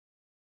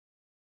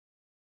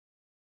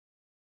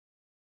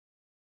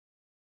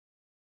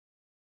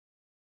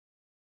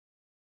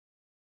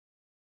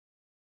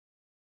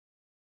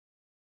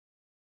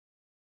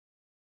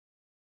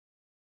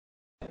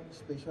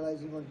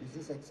specializing on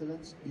business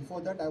excellence.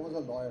 Before that, I was a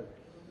lawyer.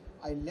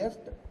 I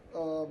left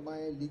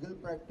my legal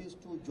practice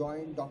to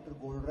join Dr.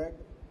 Goldratt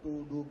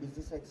to do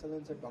business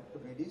excellence at Dr.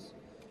 Reddy's.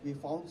 We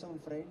found some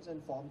friends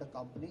and formed a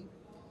company,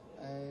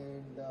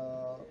 and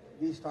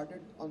we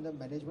started on the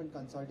management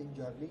consulting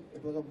journey.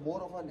 It was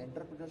more of an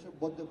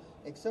entrepreneurship,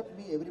 except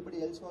me,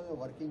 everybody else was a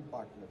working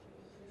partner.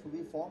 So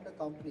we formed a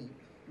company.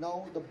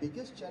 Now the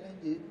biggest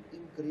challenge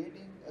in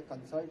creating a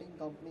consulting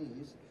company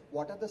is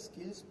what are the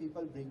skills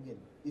people bring in.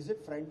 Is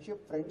it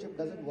friendship? Friendship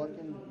doesn't work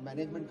in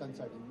management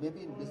consulting.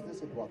 Maybe in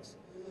business it works.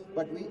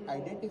 But we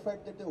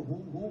identified that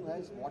who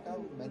has what are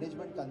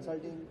management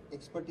consulting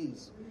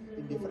expertise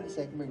in different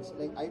segments.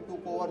 Like I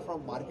took over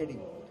from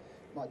marketing.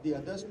 The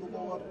others took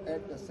over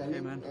at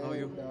selling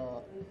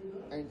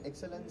and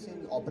excellence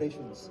in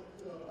operations.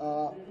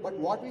 But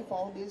what we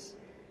found is,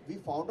 we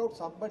found out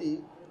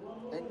somebody,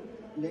 and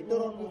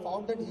later on we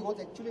found that he was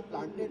actually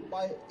planted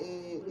by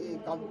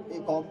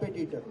a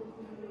competitor.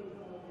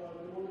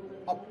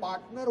 A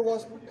partner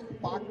was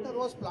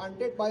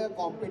planted by a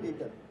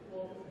competitor,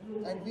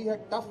 and we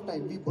had tough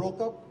time. We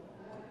broke up.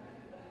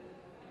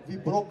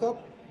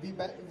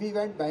 We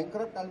went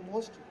bankrupt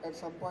almost at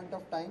some point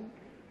of time,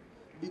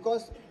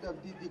 because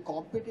the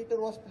competitor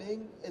was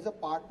playing as a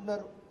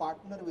partner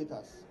with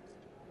us.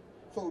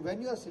 So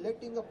when you are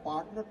selecting a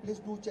partner, please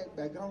do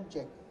background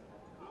check.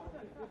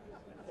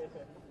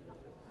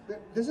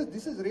 This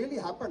is really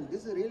happened.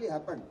 This has really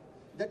happened.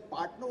 That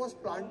partner was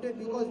planted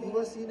because we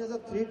were seen as a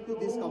threat to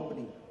this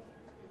company.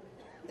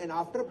 And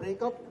after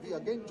breakup, we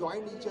again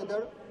joined each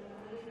other,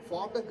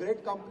 formed a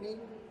great company,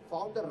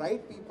 found the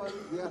right people.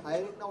 We are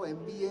hiring now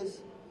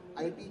MBAs.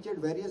 I teach at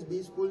various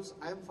B schools.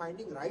 I am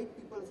finding right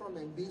people from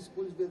MBA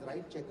schools with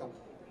right checkup.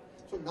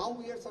 So now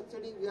we are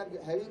succeeding. We are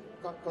having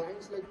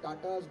clients like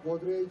Tata's,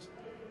 Godrej,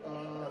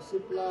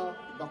 Cipla,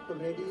 Dr.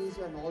 Reddy's,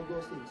 and all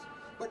those things.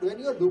 But when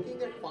you are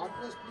looking at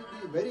partners,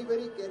 please be very,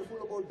 very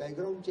careful about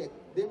background check.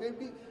 They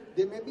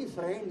may be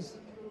friends,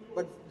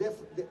 but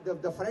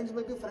the friends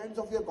may be friends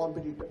of your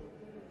competitor.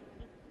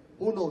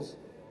 Who knows?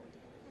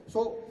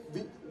 So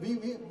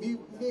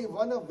we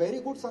won a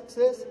very good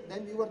success.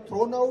 Then we were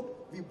thrown out.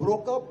 We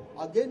broke up.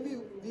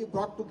 Again we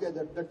brought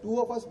together. The two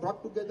of us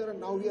brought together,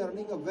 and now we are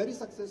running a very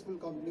successful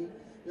company.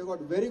 We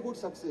got very good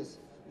success.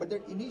 But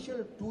that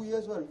initial 2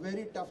 years were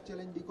very tough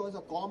challenge because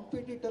a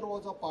competitor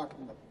was a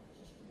partner.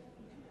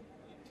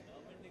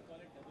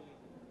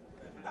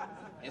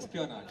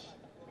 Espionage.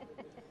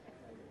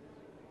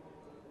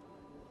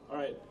 All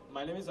right,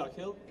 my name is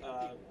Akhil.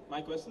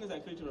 My question is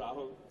actually to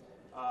Rahul.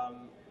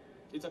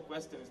 It's a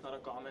question, it's not a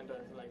comment or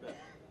anything like that.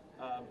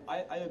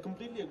 I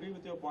completely agree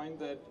with your point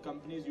that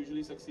companies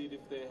usually succeed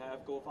if they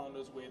have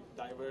co-founders with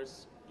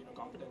diverse,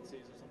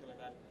 competencies or something like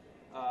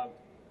that.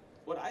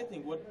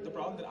 What the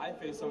problem that I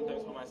face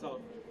sometimes for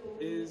myself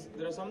is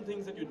there are some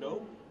things that you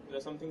know, there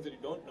are some things that you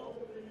don't know,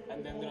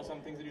 and then there are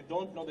some things that you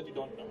don't know that you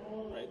don't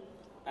know, right?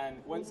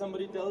 And when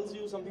somebody tells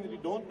you something that you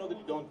don't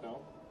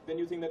know, then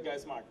you think that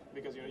guy's smart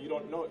because you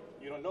don't know it,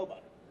 you don't know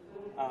about it.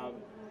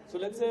 So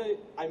let's say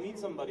I meet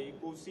somebody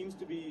who seems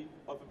to be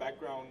of a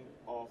background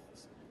of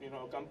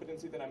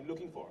competency that I'm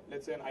looking for.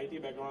 Let's say an IT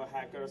background, a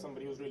hacker, or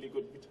somebody who's really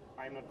good, which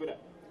I'm not good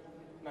at.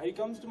 Now he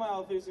comes to my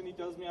office and he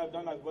tells me I've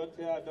worked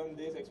here, I've done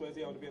this,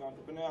 XYZ, I want to be an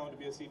entrepreneur, I want to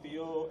be a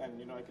CTO,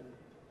 and I can.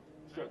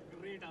 Sure.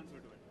 Great answer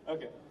to it.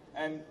 Okay.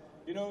 And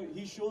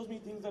he shows me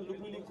things that look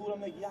really cool.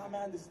 I'm like, yeah,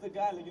 man, this is the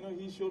guy. Like,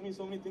 he showed me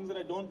so many things that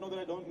I don't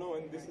know,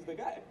 and this is the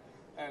guy.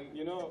 And,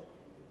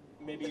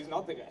 maybe he's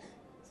not the guy.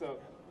 So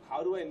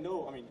how do I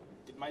know? I mean,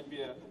 it might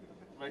be a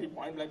very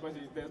point-blank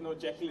question. There's no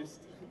checklist,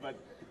 but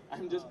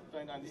I'm just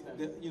trying to understand.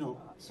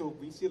 So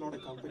we see a lot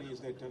of companies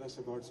that tell us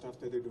about stuff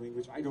that they're doing,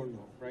 which I don't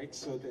know, right?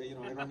 So,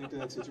 I run into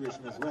that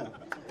situation as well.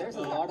 There's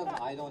a lot of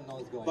I don't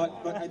knows going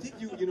on. But I think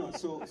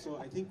so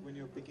I think when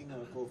you're picking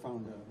a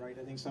co-founder, right,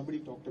 I think somebody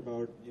talked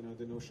about,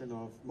 the notion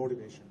of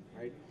motivation,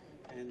 right?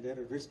 And their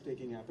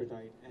risk-taking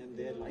appetite and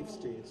their life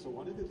stage. So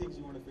one of the things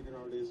you want to figure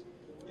out is,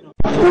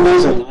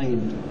 always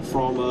aligned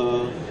from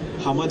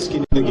how much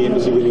skin in the game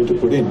is he willing to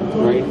put in,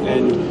 right?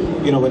 And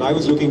when I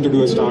was looking to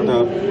do a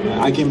startup,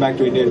 I came back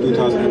to India in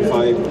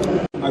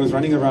 2005. I was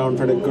running around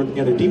trying to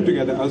get a team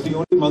together. I was the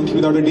only monkey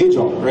without a day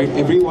job, right?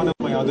 Every one of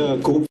my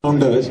other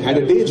co-founders had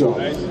a day job.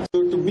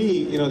 So to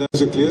me, that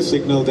was a clear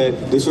signal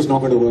that this was not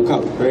going to work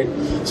out, right?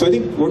 So I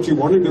think what you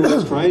want to do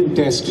is try and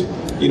test,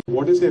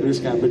 what is their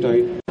risk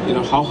appetite?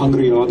 How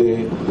hungry are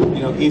they?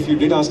 If you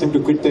did ask them to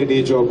quit their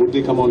day job, would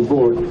they come on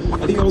board?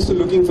 I think also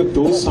looking for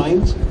those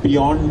signs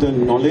beyond the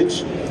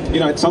knowledge.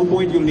 At some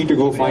point you'll need to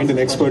go find an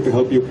expert to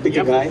help you pick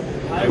a guy,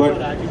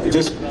 but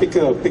just pick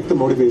the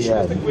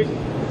motivation.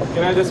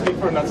 Can I just speak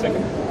for another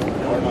second?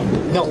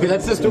 No,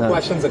 let's just do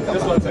questions and come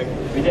Just back. 1 second.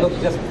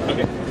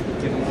 Okay.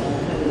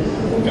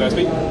 Can I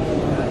speak?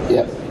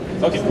 Yeah.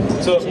 Okay,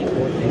 so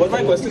what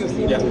my question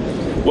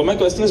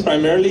is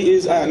primarily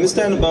is I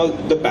understand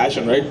about the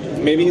passion, right?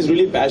 Maybe he's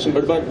really passionate,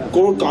 but about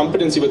core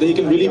competency, whether he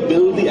can really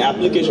build the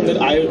application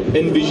that I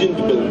envision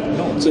to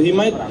build. So he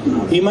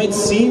might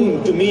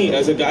seem to me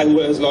as a guy who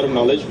has a lot of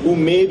knowledge, who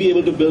may be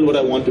able to build what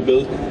I want to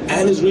build,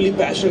 and is really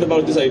passionate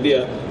about this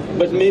idea,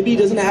 but maybe he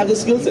doesn't have the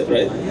skill set,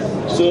 right?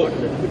 So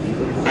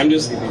I'm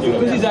just,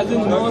 Because he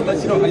doesn't know that,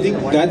 I think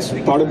that's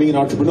part of being an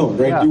entrepreneur,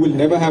 right? Yeah. You will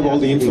never have all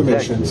the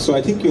information. So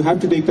I think you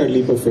have to take that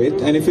leap of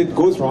faith, and if it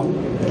goes wrong,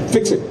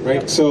 fix it,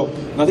 right? So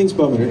nothing's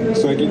permanent.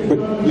 So,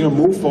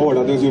 move forward,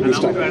 otherwise you'll be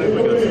stuck.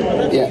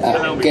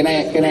 Yeah, can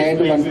I add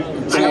one?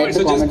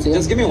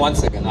 Just give me 1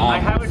 second.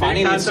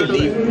 Fani needs to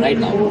leave right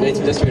now.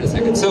 Just wait a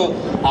second. So,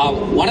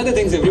 one of the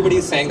things everybody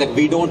is saying that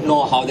we don't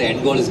know how the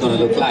end goal is going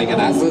to look like,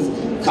 and as this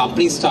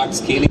companies start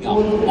scaling up,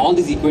 all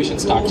these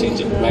equations start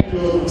changing, right?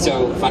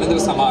 So,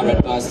 Fanindra Sama,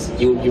 Red Plus,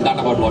 you've done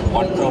about what,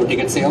 1 crore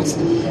ticket sales?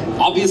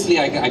 Obviously,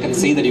 I can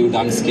see that you've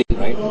done scale,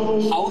 right?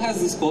 How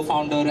has this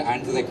co-founder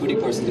and this equity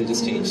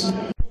percentages changed?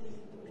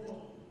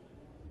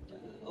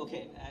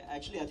 Okay,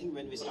 actually, I think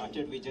when we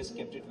started, we just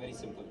kept it very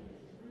simple.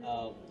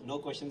 No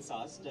questions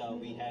asked.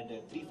 We had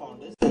 3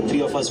 founders, and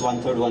 3 of us,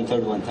 1/3,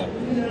 1/3, 1/3,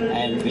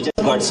 and we just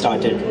got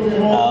started.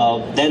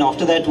 Then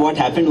after that, what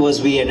happened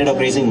was we ended up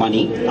raising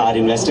money. Our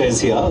investor is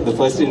here, the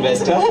first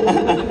investor.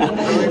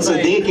 So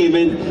they came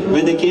in.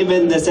 When they came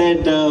in, they said,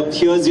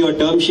 "Here's your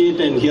term sheet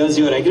and here's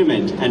your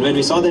agreement." And when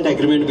we saw that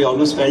agreement, we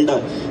almost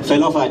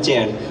fell off our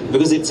chair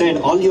because it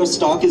said, "All your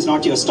stock is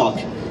not your stock."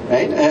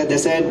 Right? They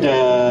said.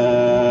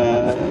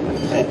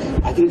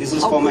 I think this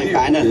is for my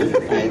panel.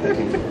 Right,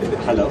 okay.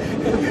 Hello.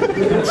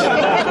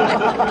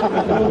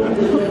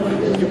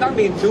 You can't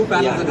be in 2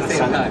 panels at the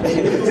same time.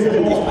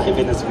 I'm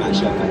in a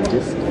smash up.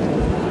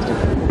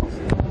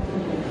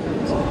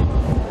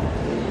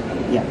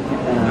 Yeah,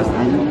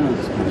 I'm in a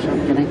smash up.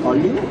 Can I call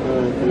you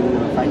in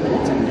 5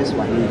 minutes? I'm just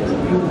winding up.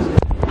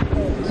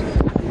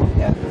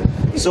 Yeah.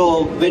 So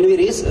when we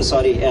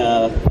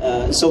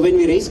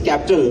raised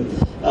capital,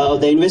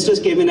 the investors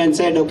came in and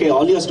said, "Okay,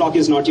 all your stock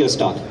is not your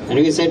stock." And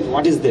we said,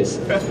 "What is this?"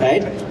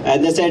 Right?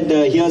 And they said,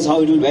 "Here's how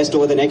it will vest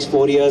over the next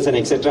 4 years and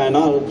etc. and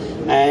all."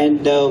 And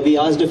we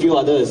asked a few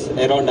others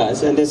around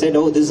us, and they said,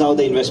 "Oh, this is how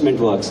the investment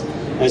works."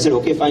 And I said,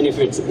 "Okay, fine.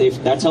 If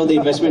that's how the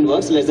investment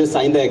works, let's just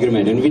sign the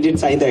agreement." And we did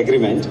sign the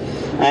agreement.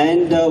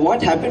 And what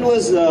happened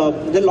was there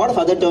are a lot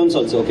of other terms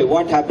also. Okay,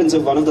 what happens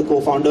if one of the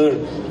co-founder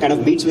kind of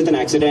meets with an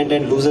accident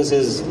and loses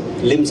his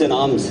limbs and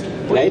arms?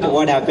 Right?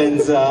 What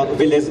happens?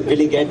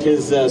 Will he get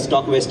his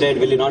stock vested?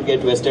 Will he not get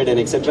vested? And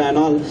etc. and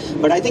all.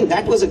 But I think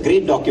that was a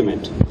great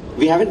document.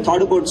 We haven't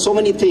thought about so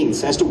many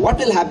things as to what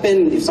will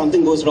happen if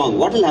something goes wrong.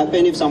 What will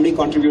happen if somebody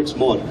contributes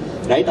more,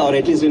 right? Or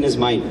at least in his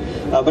mind.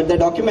 But the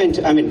document,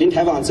 didn't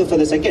have an answer for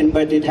the second,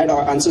 but it had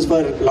answers for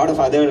a lot of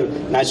other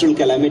natural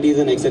calamities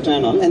and etc.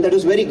 and all, and that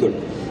was very good.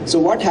 So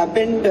what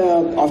happened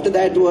after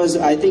that was,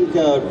 I think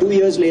 2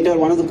 years later,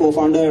 one of the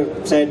co-founder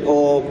said,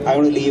 "Oh, I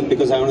want to leave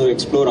because I want to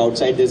explore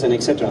outside this and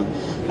etc."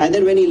 And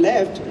then when he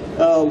left,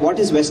 what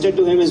is vested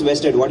to him is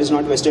vested. What is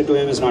not vested to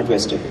him is not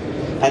vested.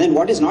 And then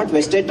what is not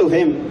vested to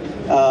him,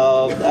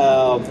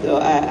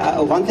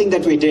 one thing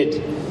that we did,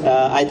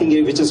 I think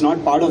which is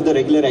not part of the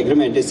regular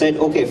agreement, is said,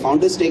 okay,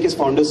 founder's stake is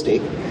founder's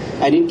stake.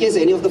 And in case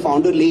any of the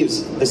founder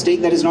leaves, the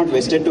stake that is not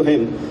vested to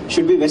him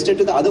should be vested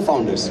to the other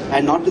founders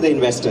and not to the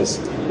investors,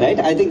 right?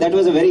 I think that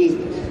was a very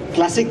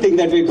classic thing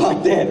that we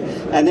got there.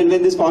 And then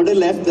when this founder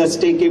left, the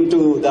stake came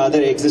to the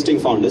other existing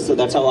founders. So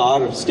that's how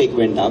our stake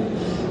went up.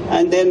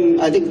 And then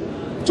I think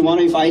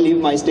tomorrow if I leave,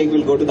 my stake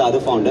will go to the other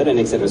founder and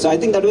etc. So I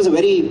think that was a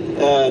very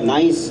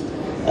nice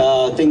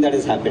thing that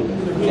has happened.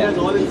 Yeah.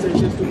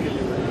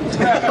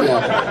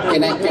 Yeah.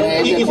 Can I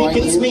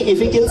if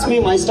he kills me,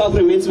 my stock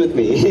remains with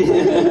me.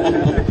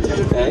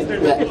 Right?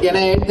 Yeah. Can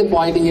I add the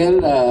point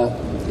here?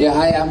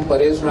 Hi, I'm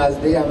Paresh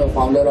Rajde. I'm a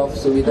founder of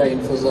Suvidha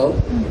InfoServe.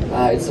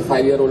 It's a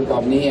 5-year-old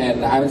company,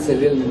 and I'm a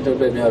serial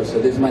entrepreneur. So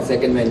this is my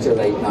second venture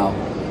right now.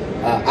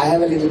 I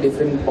have a little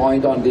different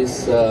point on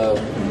this.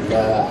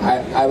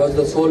 I was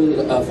the sole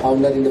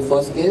founder in the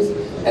first case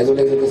as well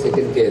as in the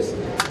second case.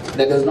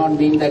 That does not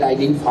mean that I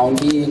didn't found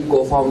the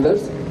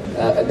co-founders.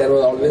 There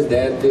was always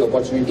there the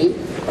opportunity.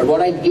 But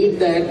what I did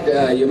that,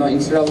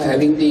 instead of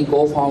having the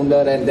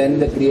co-founder and then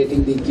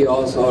creating the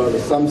chaos or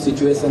some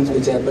situations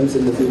which happens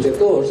in the future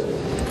course,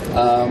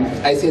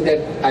 I say that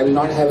I will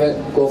not have a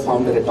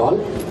co-founder at all.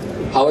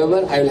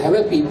 However, I will have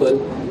a people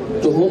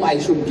to whom I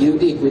should give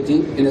the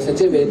equity in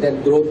such a way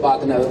that growth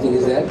path and everything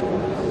is there.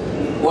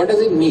 What does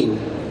it mean?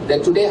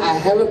 That today I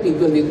have a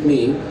people with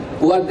me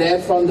who are there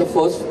from the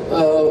first,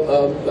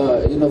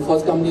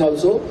 first company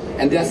also,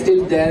 and they are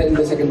still there in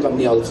the second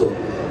company also.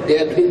 They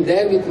have been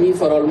there with me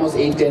for almost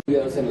 8-10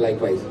 years and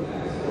likewise.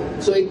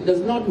 So it does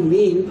not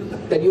mean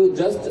that you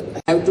just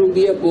have to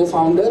be a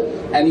co-founder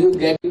and you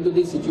get into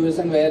the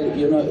situation where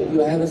you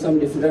have some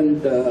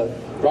different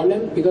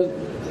problem, because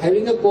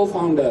having a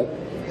co-founder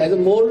has a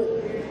more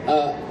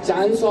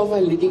chance of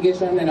a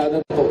litigation and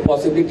other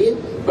possibilities.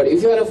 But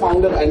if you are a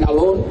founder and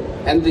alone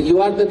and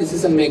you are the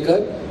decision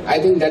maker, I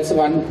think that's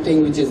one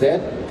thing which is there.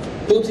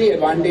 2-3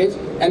 advantage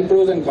and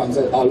pros and cons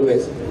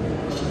always.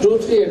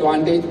 2-3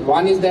 advantage.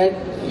 One is that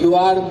you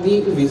are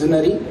the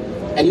visionary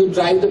and you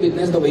drive the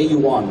business the way you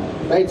want,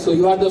 right? So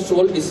you are the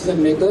sole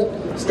decision maker,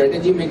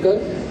 strategy maker,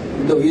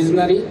 the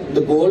visionary,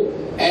 the goal,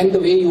 and the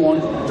way you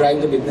want to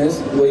drive the business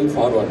going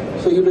forward.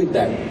 So you did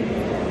that.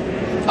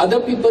 Other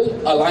people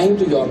align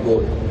to your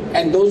goal,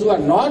 and those who are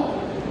not,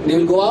 they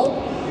will go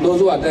out. Those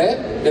who are there,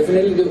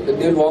 definitely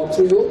they will walk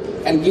through you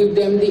and give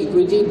them the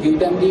equity, give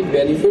them the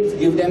benefits,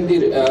 give them the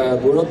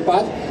growth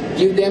path,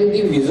 give them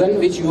the vision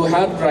which you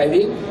are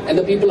driving, and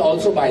the people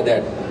also buy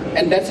that.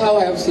 And that's how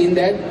I have seen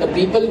that the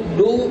people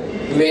do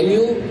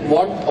value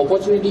what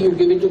opportunity you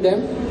give it to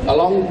them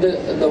along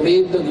the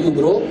way that you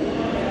grow.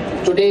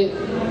 Today,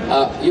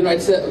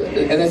 it's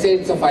as I said,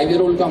 it's a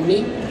 5-year-old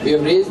company. We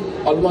have raised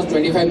almost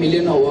 25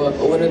 million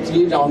over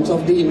 3 rounds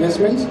of the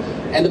investments,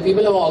 and the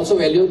people have also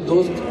valued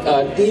those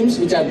teams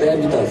which are there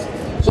with us.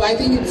 So I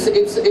think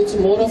it's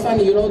more of an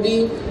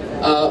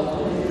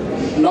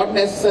not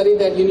necessary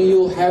that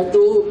you have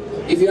to,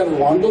 if you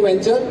want to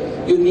venture,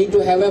 you need to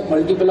have a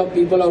multiple of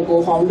people or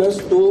co-founders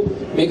to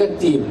make a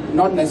team.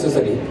 Not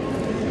necessary.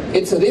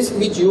 It's a risk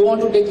which you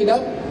want to take it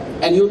up,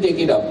 and you take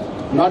it up.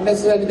 Not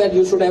necessarily that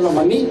you should have a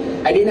money.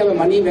 I didn't have a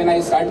money when I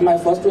started my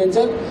first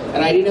venture,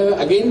 and I didn't have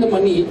again the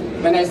money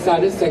when I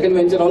started second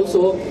venture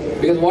also,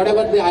 because whatever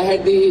I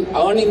had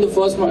earned in the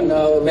first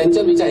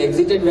venture which I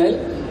exited well,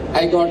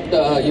 I got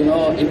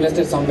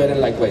invested somewhere and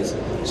likewise.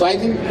 So I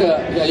think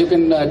you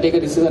can take a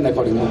decision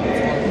accordingly.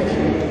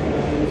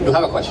 You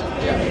have a question?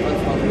 Yeah.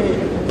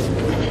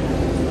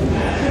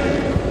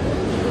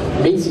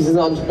 Being seasoned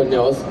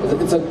entrepreneurs,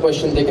 it's a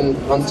question taken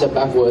one step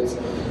backwards.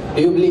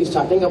 Do you believe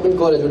starting up in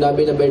college would have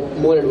been a bit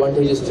more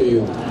advantageous to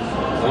you?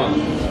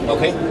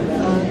 Okay.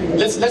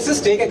 Let's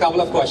just take a couple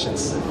of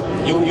questions.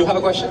 You have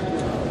a question?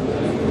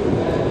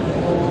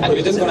 And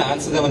we're just going to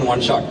answer them in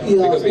one shot.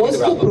 Yeah, because we what's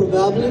the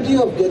probability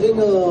of getting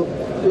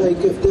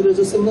if there is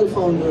a single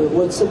founder,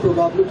 what's the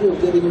probability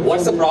of getting it?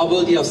 What's the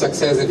probability of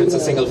success if it's a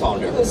single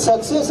founder?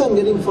 Success and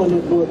getting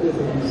funded, both the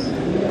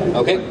things.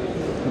 Okay.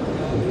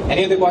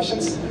 Any other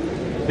questions?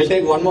 We'll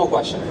take one more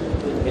question.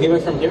 Anywhere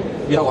from here?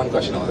 We have one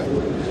question over there.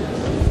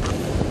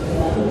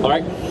 All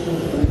right.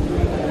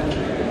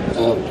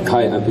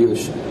 Hi, I'm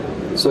Piyush.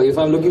 So if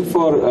I'm looking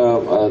for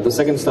the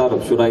second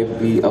startup, should I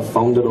be a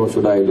founder or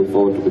should I look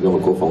forward to become a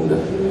co-founder?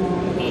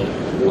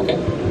 Okay.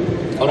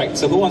 All right.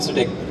 So who wants to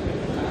take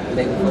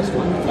the first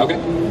one?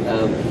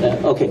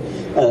 Okay.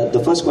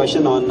 The first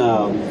question on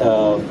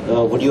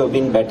would you have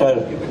been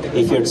better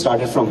if you had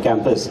started from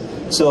campus?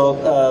 So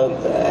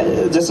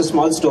just a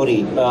small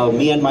story.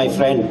 Me and my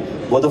friend,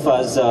 both of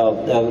us,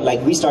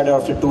 we started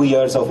after 2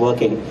 years of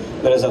working,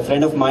 whereas a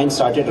friend of mine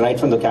started right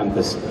from the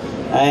campus.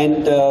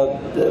 And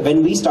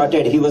when we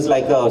started, he was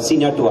like a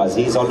senior to us.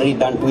 He's already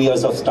done 2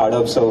 years of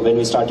startup. So when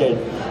we started,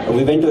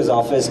 we went to his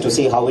office to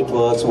see how it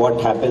works,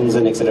 what happens,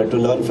 and etc. to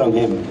learn from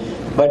him.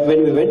 But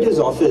when we went to his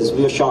office,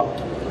 we were shocked.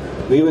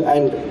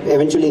 And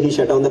eventually he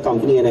shut down the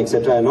company and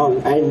etc. and all.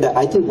 And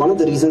I think one of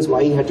the reasons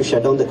why he had to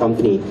shut down the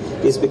company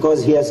is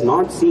because he has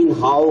not seen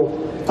how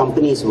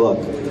companies work.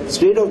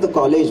 Straight out of the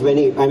college,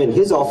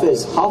 his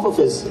office, half of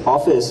his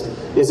office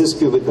is his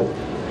cubicle.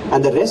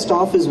 And the rest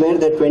of is where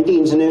there are 20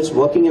 engineers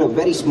working in a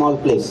very small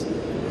place.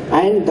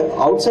 And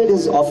outside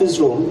his office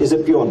room is a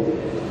peon.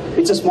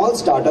 It's a small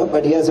startup,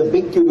 but he has a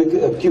big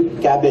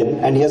cabin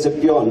and he has a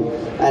peon.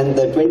 And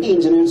the 20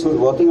 engineers who are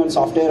working on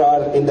software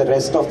are in the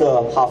rest of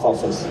the half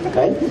office,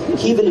 right?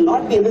 He will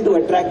not be able to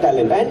attract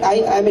talent.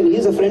 And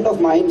he's a friend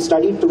of mine,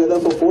 studied together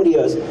for 4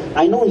 years.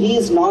 I know he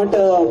is not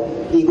a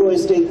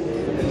egoistic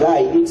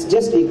guy. It's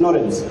just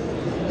ignorance.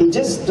 He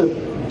just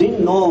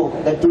didn't know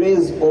that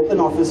today's open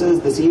offices,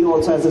 the CEO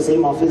also has the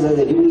same office as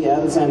anybody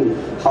else, and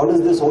how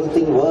does this whole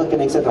thing work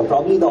and etc.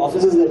 Probably the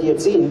offices that he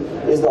had seen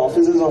is the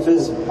offices of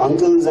his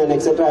uncles and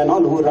etc. and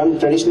all who run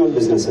traditional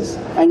businesses.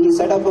 And he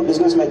set up a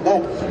business like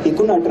that. He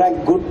couldn't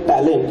attract good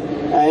talent,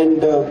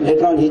 and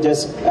later on he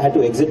just had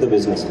to exit the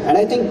business. And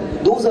I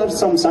think those are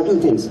some subtle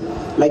things.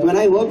 Like when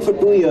I worked for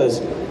 2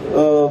 years,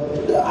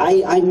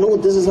 I know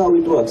this is how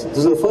it works.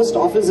 So the first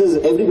office is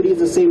everybody in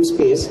the same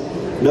space,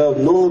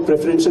 no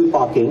preferential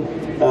parking.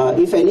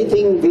 If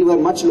anything, we were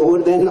much lower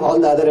than all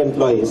the other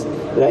employees,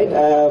 right?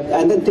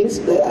 And then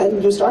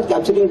and you start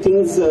capturing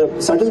things,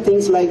 subtle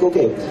things like,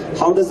 okay,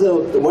 what does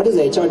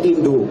the HR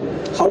team do?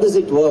 How does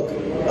it work?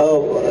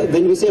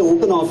 When we say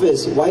open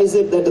office, why is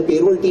it that the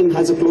payroll team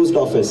has a closed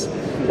office,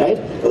 right?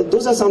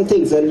 Those are some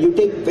things, and you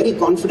take very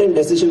confident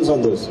decisions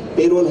on those.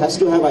 Payroll has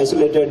to have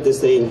isolated this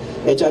thing,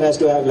 HR has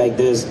to have like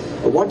this.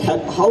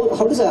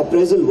 How does the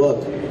appraisal work?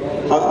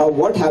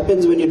 What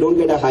happens when you don't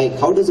get a hike?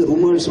 How does the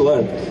rumors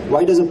work?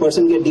 Why does a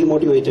person get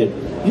demotivated?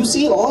 You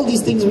see all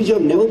these things which you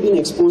have never been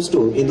exposed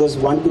to in those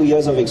 1-2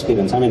 years of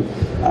experience.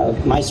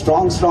 My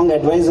strong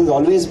advice has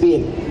always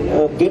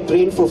been get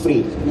trained for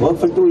free. Work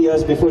for 2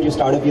 years before you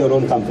start up your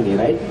own company,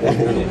 right?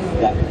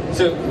 Yeah.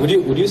 So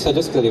would you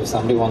suggest that if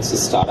somebody wants to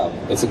start up,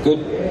 it's a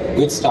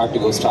good start to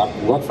go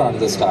work for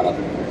another startup,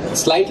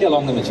 slightly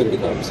along the maturity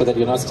curve, so that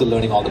you're not still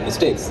learning all the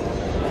mistakes,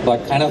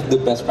 but kind of the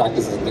best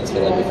practices and things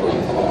like that before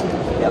you come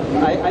along? Yeah,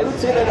 I would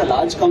say that a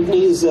large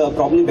company is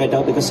probably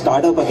better because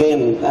startup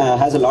again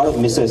has a lot of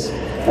misses.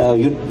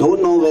 You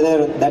don't know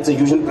whether that's a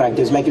usual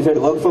practice. Like if you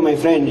had worked for my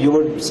friend, you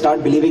would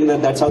start believing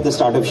that that's how the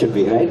startup should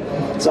be, right?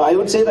 So I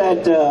would say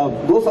that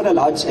go for a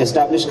large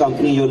established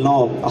company. You'll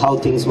know how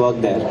things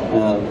work there.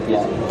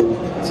 Yeah.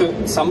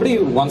 So somebody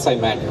once I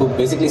met who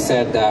basically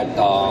said that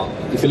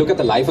if you look at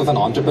the life of an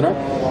entrepreneur,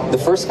 the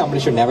first company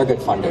should never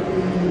get funded.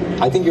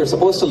 I think you're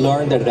supposed to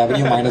learn that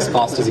revenue minus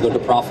cost is equal to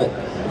profit.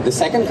 The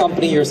second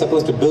company, you're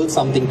supposed to build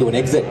something to an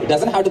exit. It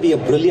doesn't have to be a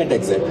brilliant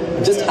exit.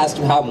 It just has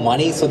to have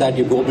money so that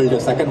you go build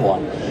your second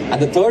one.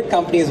 And the third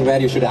company is where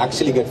you should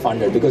actually get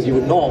funded because you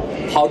would know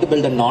how to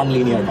build a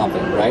non-linear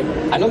company, right?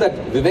 I know that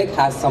Vivek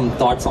has some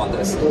thoughts on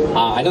this.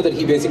 I know that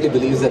he basically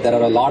believes that there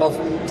are a lot of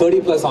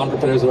 30-plus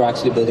entrepreneurs who are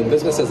actually building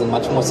businesses and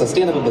much more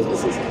sustainable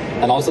businesses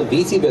and also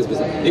VC-based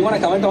business. Do you want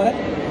to comment on it?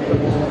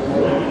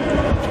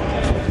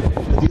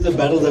 These are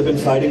battles I've been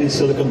fighting in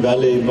Silicon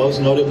Valley,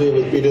 most notably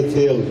with Peter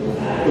Thiel,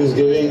 who's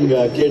giving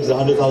kids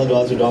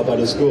 $100,000 to drop out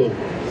of school.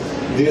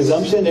 The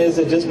assumption is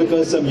that just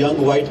because some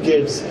young white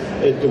kids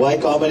at Y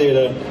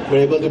Combinator were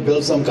able to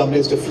build some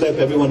companies to flip,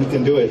 everyone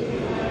can do it.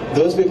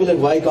 Those people at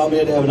Y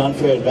Combinator have an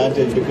unfair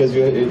advantage because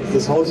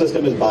this whole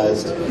system is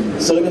biased.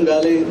 Silicon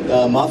Valley,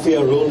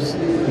 mafia rules.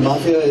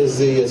 Mafia is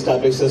the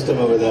established system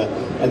over there.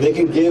 And they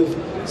can give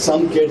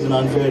some kids an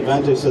unfair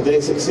advantage, so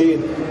they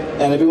succeed,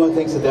 and everyone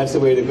thinks that that's the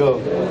way to go.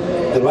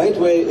 The right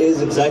way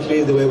is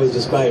exactly the way it was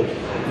described.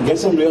 Get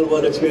some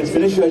real-world experience,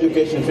 finish your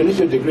education, finish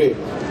your degree.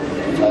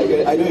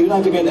 I know you don't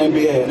have to get an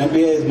MBA. An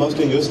MBA is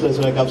mostly useless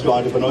when it comes to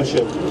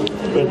entrepreneurship.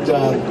 But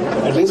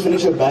at least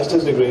finish your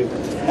bachelor's degree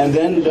and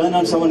then learn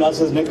on someone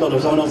else's nickel or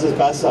someone else's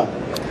pasa.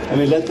 I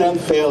mean, let them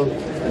fail,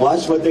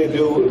 watch what they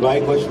do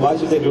right, watch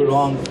what they do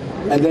wrong,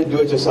 and then do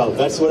it yourself.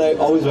 That's what I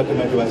always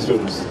recommend to my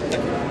students.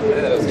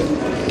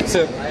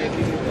 So,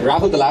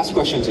 Rahul, the last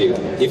question to you.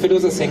 If it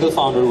was a single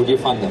founder, would you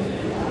fund them?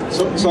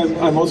 So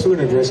I'm also going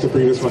to address the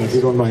previous one, if you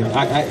don't mind.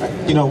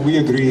 We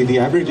agree the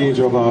average age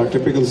of our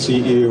typical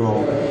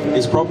CEO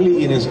is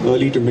probably in his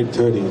early to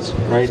mid-30s,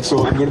 right?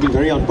 So I'm going to be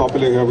very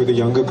unpopular here with the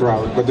younger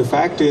crowd. But the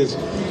fact is,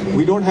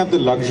 we don't have the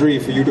luxury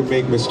for you to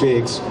make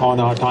mistakes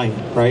on our time,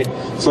 right?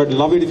 So I'd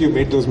love it if you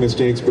made those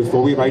mistakes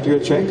before we write you a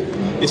check.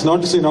 It's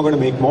not to say you're not going to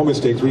make more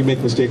mistakes. We make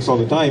mistakes all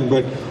the time.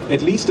 But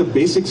at least the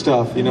basic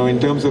stuff, in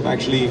terms of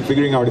actually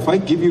figuring out, if I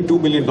give you $2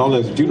 million,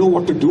 do you know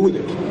what to do with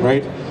it,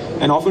 right?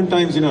 And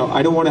oftentimes,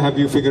 I don't want to have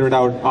you figure it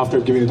out after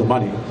giving you the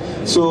money.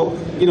 So,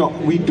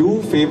 we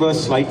do favor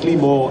slightly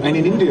more, and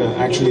in India,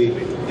 actually,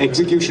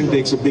 execution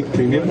takes a big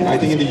premium. I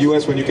think in the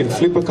US, when you can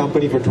flip a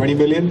company for 20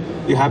 million,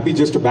 you're happy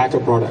just to back a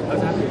product.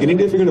 In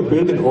India, if you're going to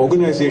build an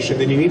organization,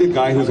 then you need a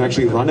guy who's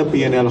actually run a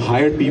P&L,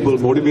 hired people,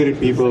 motivated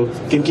people,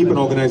 can keep an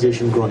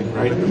organization growing,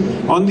 right?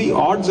 On the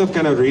odds of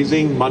kind of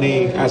raising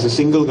money as a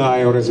single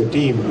guy or as a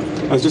team,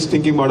 I was just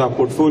thinking about our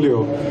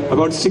portfolio.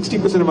 About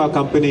 60% of our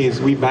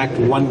companies, we backed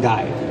one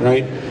guy,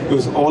 right? It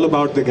was all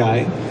about the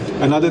guy.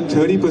 Another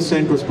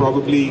 30% was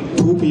probably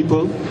 2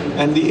 people,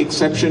 and the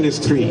exception is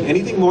 3.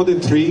 Anything more than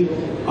 3,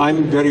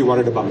 I'm very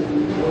worried about.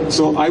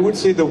 So I would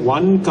say the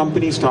one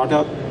company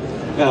startup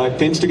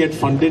tends to get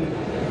funded,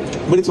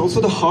 but it's also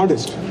the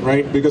hardest,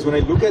 right? Because when I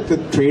look at the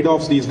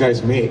trade-offs these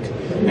guys make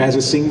as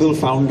a single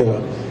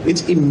founder,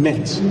 it's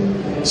immense.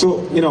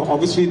 So,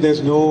 obviously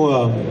there's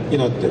no,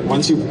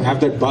 once you have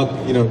that bug,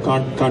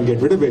 can't get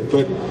rid of it,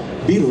 but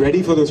be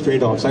ready for those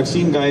trade-offs. I've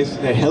seen guys,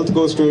 their health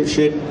goes to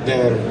shit,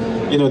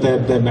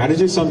 their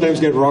marriages sometimes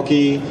get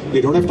rocky, they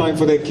don't have time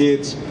for their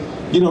kids.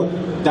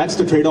 That's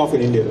the trade-off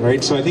in India,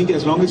 right? So I think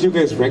as long as you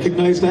guys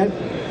recognize that,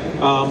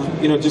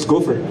 just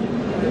go for it.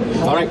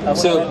 All right,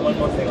 so...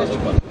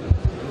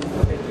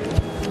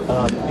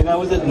 I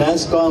was at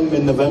NASSCOM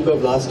in November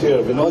of last year.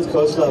 Vinod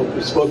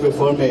Khosla spoke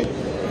before me.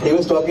 He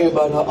was talking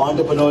about how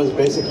entrepreneurs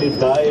basically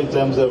die in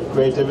terms of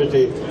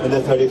creativity when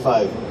they're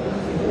 35.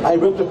 I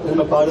ripped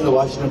him apart in the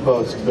Washington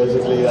Post,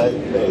 basically.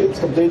 It's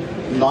complete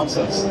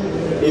nonsense.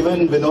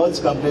 Even Vinod's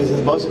companies,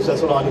 his most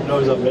successful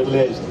entrepreneurs are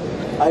middle-aged.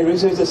 I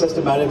researched this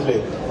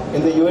systematically.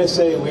 In the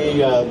USA,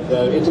 we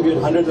interviewed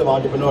hundreds of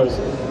entrepreneurs.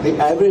 The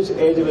average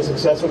age of a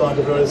successful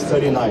entrepreneur is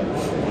 39.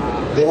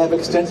 They have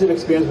extensive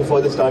experience before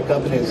they start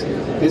companies.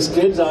 These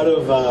kids out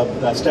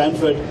of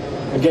Stanford,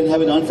 again,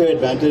 have an unfair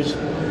advantage,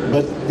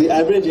 but the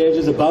average age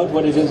is about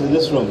what it is in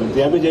this room.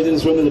 The average age in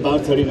this room is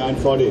about 39,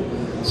 40.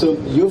 So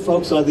you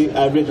folks are the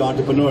average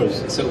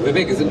entrepreneurs. So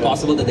Vivek, is it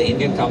possible that the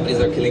Indian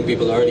companies are killing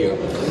people earlier?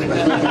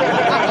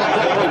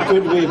 It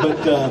could be,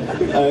 but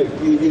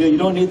you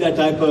don't need that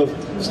type of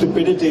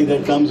stupidity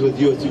that comes with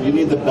youth. You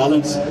need the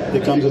balance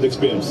that comes with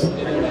experience.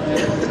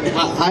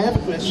 I have a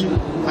question.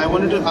 I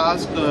wanted to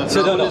ask...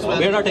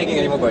 we're not taking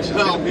any more questions.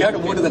 No. We have to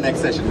move to the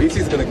next session. VC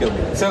is going to kill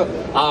me. So,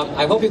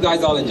 I hope you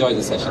guys all enjoyed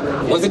this session.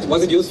 Was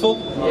it useful?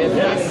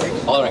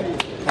 Yes. All right.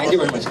 Thank you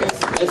very much,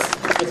 guys.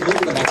 Let's move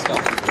to the next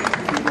topic.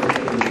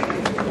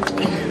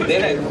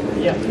 David,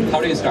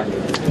 how do you start? We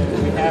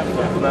have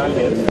Kunal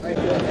here.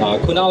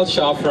 Kunal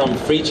Shah from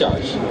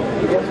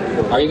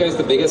FreeCharge. Are you guys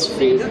the biggest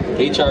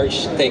free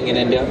charge thing in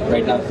India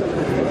right now?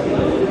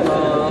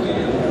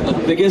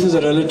 Biggest is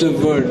a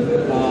relative word.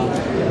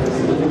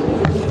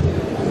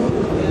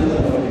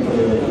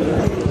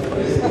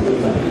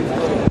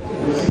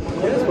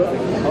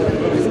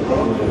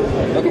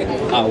 Okay.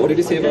 What did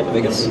you say about the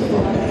biggest?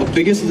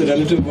 Biggest is a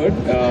relative word.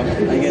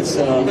 I guess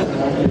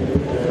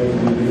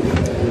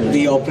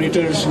the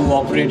operators who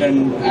operate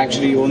and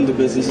actually own the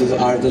businesses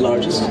are the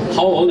largest.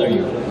 How old are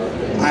you?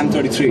 I'm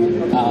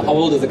 33. How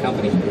old is the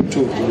company?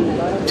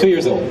 2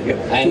 years old. Yeah.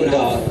 And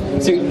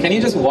so can you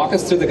just walk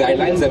us through the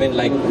guidelines? I mean,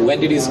 like, when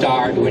did you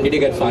start? When did you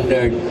get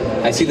funded?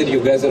 I see that you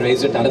guys have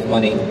raised a ton of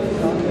money.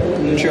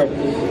 Sure.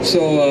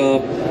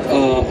 So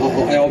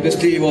I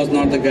obviously was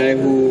not the guy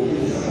who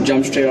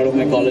jumped straight out of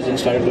my college and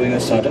started doing a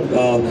startup.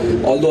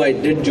 Although I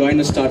did join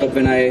a startup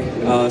when I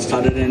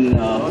started in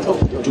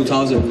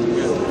 2000.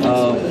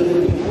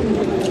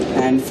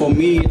 And for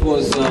me, it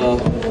was a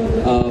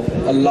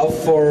love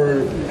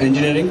for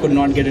engineering. Could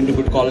not get into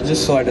good colleges,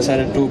 so I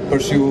decided to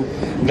pursue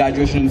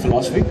graduation in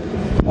philosophy.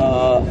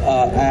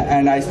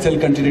 And I still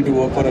continue to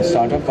work for a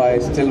startup. I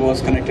still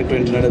was connected to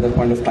internet at that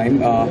point of time.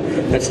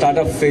 That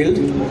startup failed.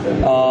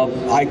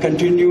 I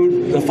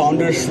continued, the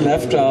founders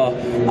left.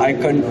 I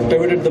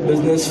pivoted the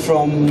business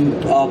from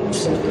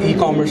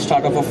e-commerce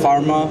startup for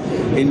pharma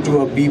into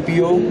a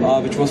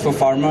BPO, which was for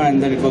pharma,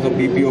 and then it was a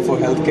BPO for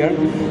healthcare.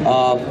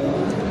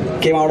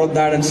 Came out of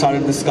that and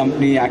started this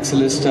company,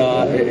 Axelist,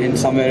 in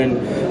somewhere in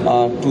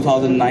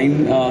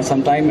 2009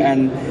 sometime,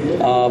 and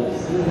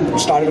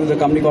started with a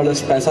company called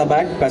as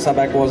Paisaback.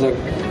 Paisaback was a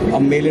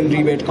mail-in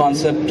rebate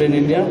concept in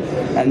India,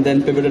 and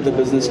then pivoted the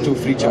business to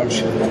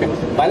FreeCharge. Okay.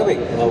 By the way,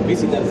 we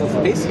see there is a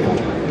space here.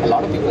 A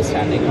lot of people are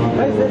standing.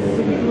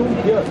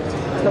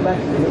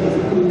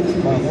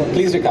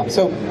 Please do come.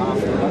 So,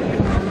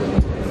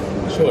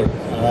 sure.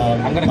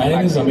 My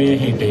name is Ameya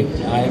Hinte.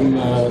 I'm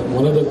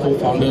one of the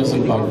co-founders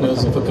and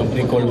partners of a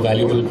company called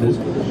Valuable Group.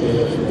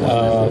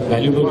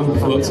 Valuable Group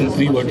works in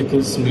 3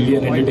 verticals: media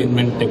and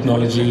entertainment,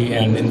 technology,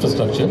 and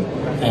infrastructure.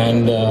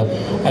 And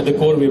at the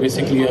core, we're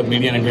basically a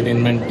media and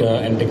entertainment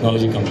and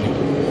technology company.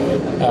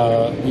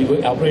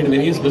 We operate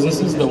various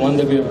businesses. The one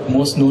that we're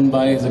most known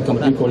by is a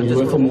company called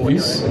UFO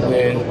Movies,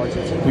 where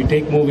we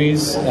take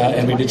movies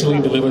and we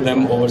digitally deliver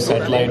them over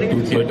satellite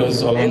to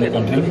theaters all around the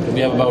country.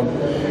 We have about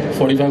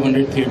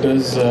 4,500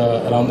 theaters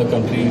around the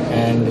country,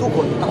 and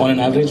on an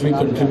average we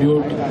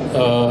contribute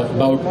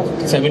about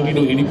 70 to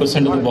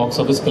 80% of the box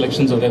office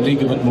collections of every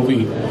given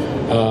movie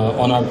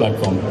on our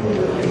platform.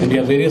 And we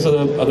have various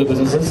other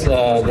businesses.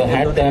 The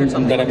hat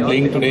that I'm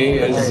playing today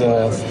is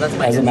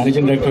as a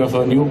managing director of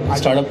a new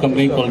startup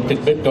company called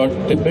Tidbit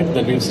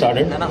that we've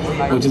started,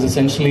 which is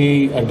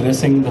essentially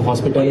addressing the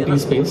hospitality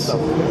space.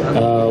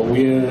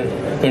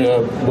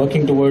 We're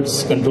working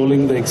towards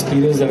controlling the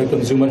experience that a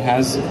consumer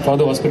has for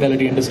the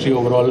hospitality industry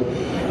overall,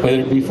 whether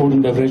it be food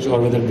and beverage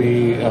or whether it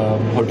be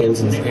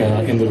hotels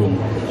in the room.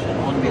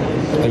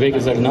 Vivek,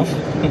 is that enough?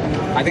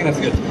 I think that's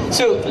good.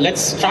 So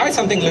let's try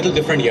something a little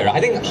different here.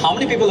 I think how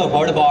many people have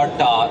heard about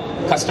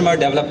customer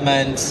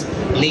development,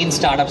 lean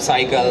startup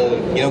cycle,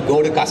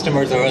 go to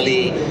customers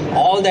early,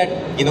 all that,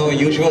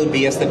 usual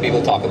BS that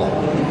people talk about.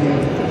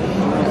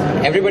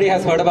 Everybody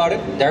has heard about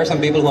it. There are some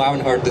people who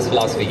haven't heard this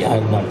philosophy yet. I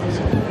have not.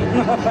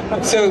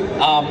 So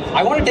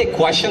I want to take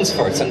questions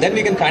first, and then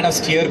we can kind of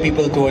steer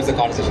people towards the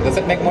conversation. Does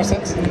that make more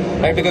sense?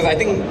 Right? Because I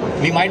think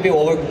we might be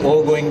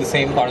overgoing the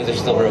same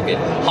conversations over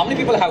again. How many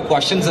people have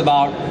questions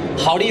about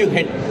how do you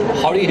hit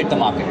the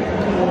market?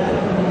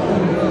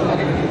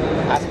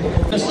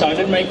 I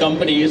started my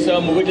company. It's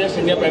Movie Test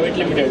India Private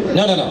Limited.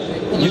 No.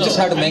 You just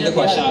have to make the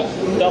question.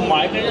 The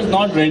market is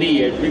not ready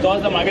yet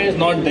because the market is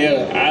not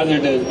there as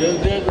it is.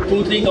 There are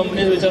 2-3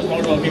 companies which are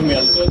not working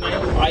well. So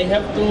I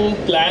have to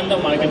plan the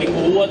marketing.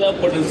 Who are the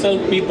potential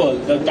people,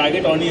 the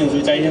target audience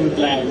which I have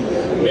planned?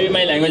 Maybe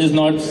my language is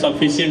not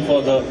sufficient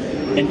for the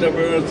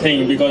entrepreneur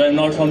thing because I'm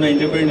not from the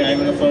entrepreneur,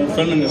 I'm from the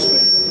film industry.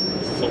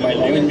 So my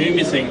language may be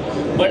missing.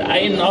 But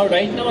right now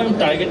I'm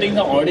targeting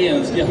the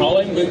audience, how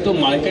I'm going to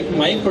market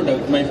my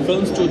product, my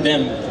films to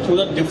them through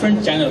the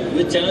different channel.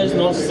 Which channel is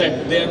not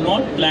set. They are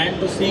not planned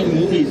to see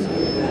movies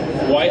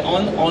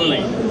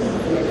online.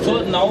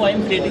 So now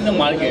I'm creating the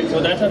market. So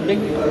that's a big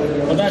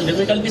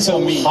difficulty for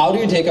me. So how do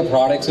you take a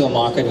product to a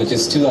market which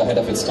is too ahead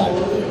of its time?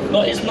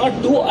 No, it's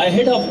not too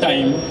ahead of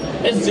time.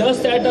 It's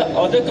just that the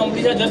other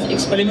companies are just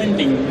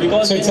experimenting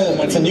because so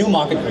it's a new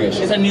market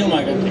creation. It's a new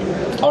market thing.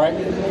 All right.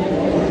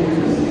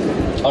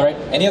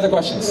 Any other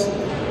questions?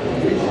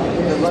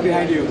 What's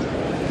behind you?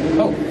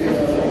 Oh.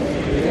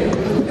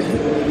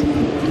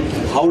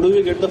 How do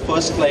we get the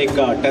first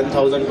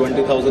 10,000,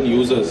 20,000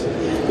 users?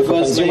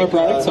 Because consumer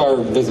products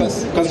or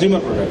business? Consumer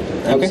product.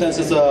 Okay. Since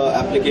it's an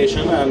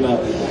application and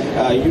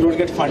you don't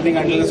get funding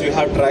unless you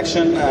have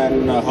traction,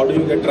 and how do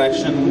you get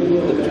traction?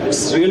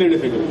 It's really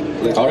difficult.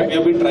 All right. We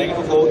have been trying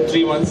for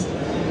 3 months.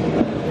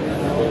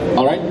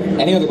 All right.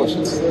 Any other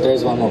questions? There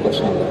is one more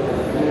question.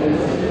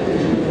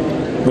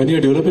 When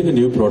you're developing a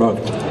new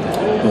product,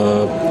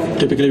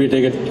 typically we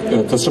take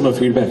customer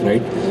feedback,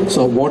 right?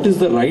 So what is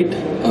the right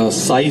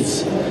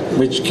size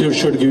which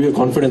should give you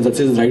confidence that this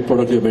is the right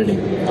product you're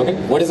building? Okay.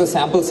 What is the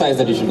sample size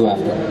that you should go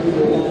after?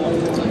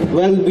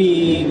 Well,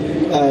 we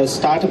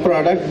start a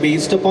product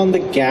based upon the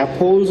gap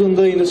holes in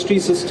the industry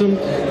system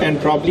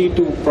and probably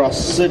to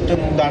process it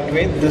in that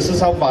way. This is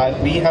how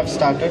we have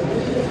started.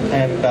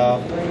 And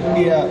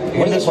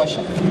what is the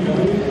question?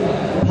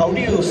 How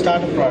do you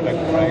start a product,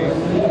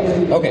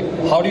 right? Okay,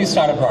 how do you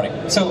start a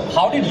product? So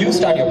how did you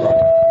start your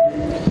product?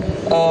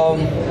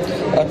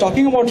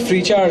 Talking about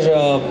Freecharge,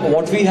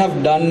 what we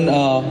have done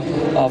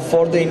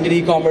for the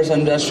Indian e-commerce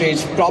industry,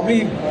 it's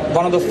probably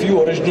one of the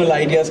few original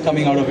ideas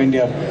coming out of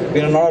India.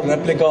 We are not a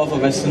replica of a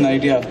Western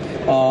idea.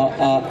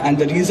 And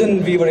the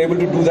reason we were able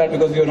to do that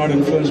because we were not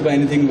influenced by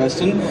anything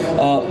Western.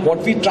 What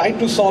we tried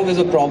to solve as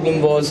a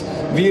problem was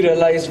we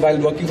realized while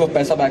working for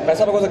Paisaback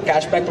was a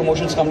cashback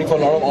promotions company for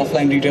a lot of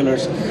offline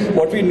retailers.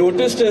 What we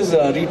noticed is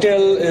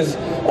retail is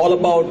all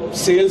about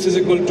sales is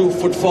equal to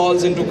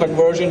footfalls into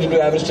conversion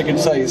into average ticket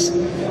size.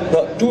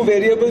 The two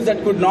variables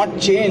that could not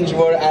change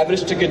were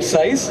average ticket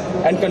size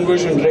and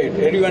conversion rate.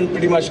 Everyone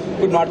pretty much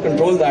could not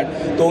control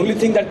that. The only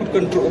thing that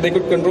they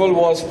could control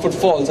was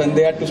footfalls, and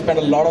they had to spend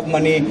a lot of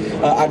money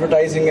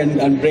advertising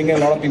and bringing a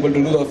lot of people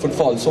to do the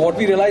footfalls. So what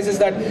we realized is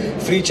that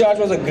Freecharge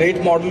was a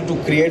great model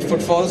to create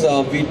footfalls.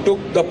 We took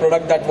the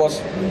product that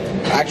was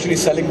actually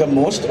selling the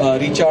most,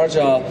 Recharge.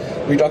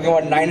 We're talking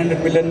about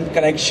 900 million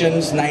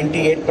connections,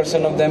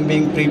 98% of them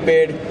being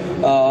prepaid,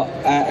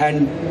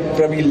 and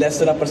probably less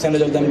than a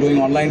percentage of them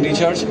doing online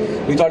recharge.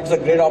 We thought it's a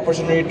great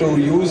opportunity to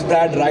use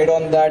that, ride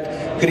on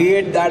that,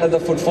 create that as a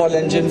footfall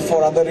engine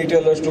for other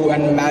retailers too,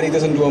 and marry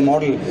this into a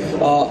model.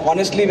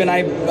 Honestly, when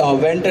I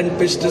went and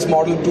pitched this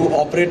model to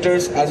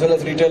operators as well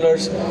as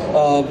retailers,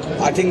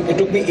 I think it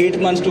took me 8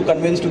 months to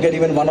convince to get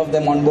even one of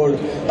them on board,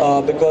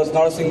 because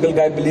not a single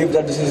guy believed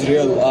that this is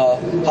real.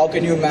 How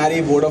can you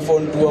marry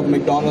Vodafone to a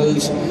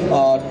McDonald's,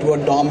 to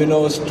a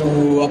Domino's,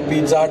 to a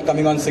Pizza Hut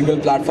coming on single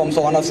platform?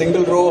 So on a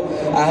single row,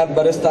 I have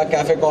Barista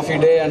Cafe Coffee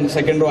Day, and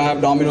second row I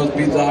have Domino's,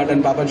 Pizza Hut,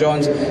 and Papa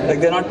John's. Like,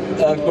 they're not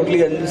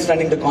totally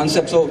understanding the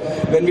concept. So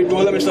when we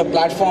told them it's a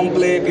platform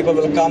play, people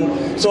will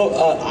come. So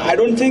I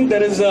don't think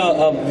there is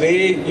a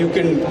way you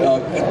can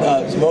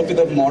work with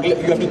a model.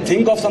 You have to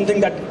think of something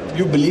that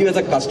you believe as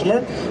a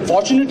customer.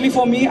 Fortunately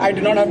for me, I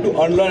did not have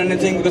to unlearn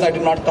anything because I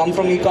did not come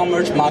from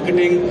e-commerce,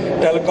 marketing,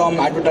 telecom,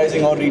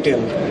 advertising, or retail.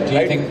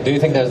 Do you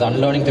think there's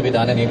unlearning to be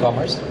done in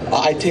e-commerce?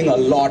 I think a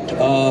lot.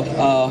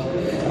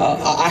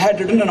 I had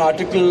written an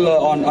article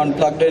on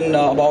Plugged In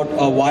about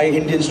why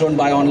Indians don't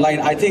buy online.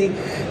 I think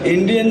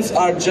Indians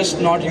are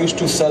just not used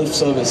to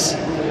self-service.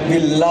 We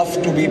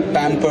love to be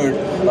pampered.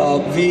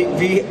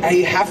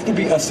 I have to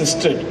be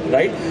assisted,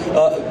 right?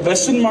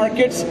 Western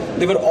markets,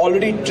 they were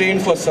already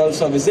trained for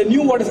self-service. They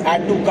knew what is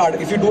add to cart.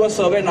 If you do a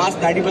survey and ask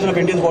 90% of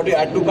Indians what is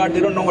add to cart,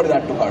 they don't know what is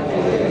add to cart,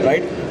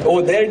 right?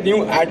 Oh, they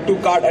knew add to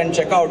cart and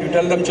checkout. You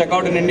tell them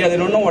checkout in India, they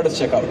don't know what is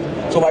checkout.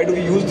 So why do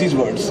we use these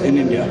words in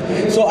India?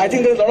 So I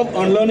think there's a lot of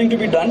unlearning to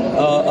be done.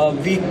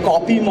 We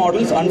copy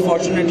models,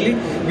 unfortunately.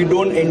 We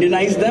don't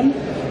Indianize them.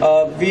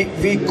 Our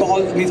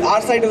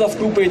site is of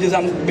 2 pages.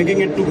 I'm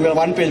making it to a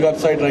 1-page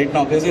website right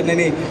now. There isn't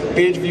any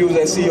page views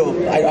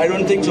SEO. I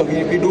don't think so.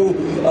 We do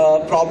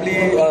probably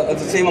the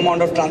same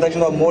amount of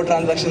transactions or more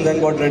transactions than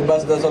what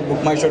Redbus does or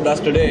BookMyShow does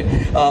today.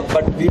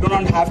 But we do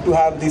not have to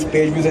have these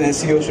page views and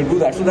SEO to do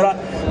that. So there are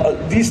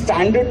these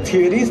standard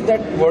theories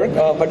that work,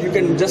 but you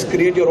can just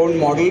create your own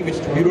model, which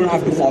you don't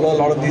have to follow a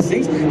lot of these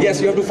things. Yes,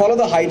 you have to follow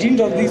the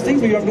hygiene of these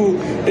things, but you have to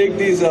take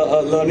these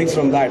learnings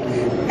from that.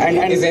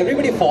 And is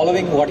everybody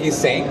following what he's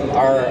saying?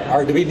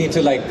 Or do we need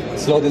to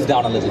slow this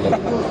down a little bit?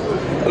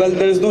 Well,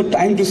 there is no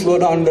time to slow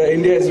down.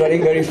 India is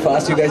running very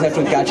fast. You guys have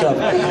to catch up.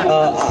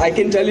 I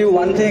can tell you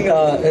one thing.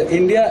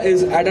 India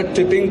is at a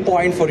tipping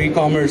point for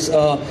e-commerce.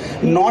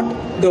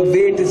 Not the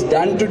way it is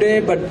done today,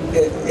 but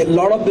a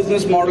lot of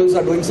business models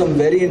are doing some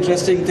very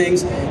interesting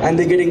things, and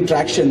they're getting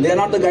traction. They're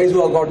not the guys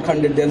who have got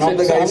funded. They're not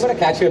the guys. So I'm going to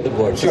catch you at the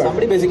board. Sure. So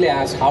somebody basically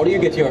asked, how do you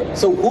get your...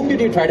 So whom did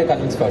you try to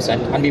convince first?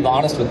 And be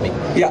honest with me.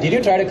 Yeah. Did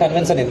you try to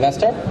convince an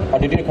investor, or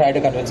did you try to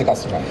convince a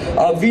customer?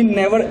 We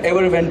never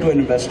ever went to an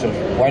investor.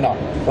 Why not?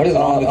 What is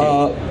wrong with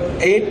you?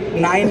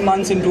 8-9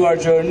 months into our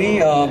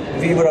journey,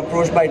 we were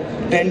approached by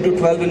 10 to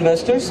 12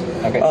 investors.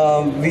 Okay.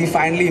 We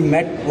finally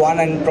met one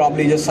and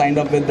probably just signed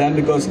up with them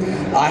because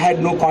I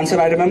had no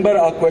concept. I remember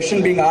a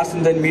question being asked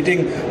in the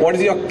meeting, what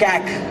is your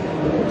CAC?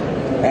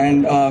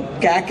 And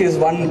CAC is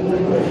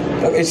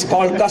it's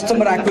called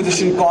customer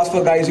acquisition cost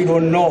for guys who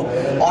don't know.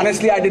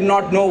 Honestly, I did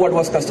not know what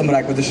was customer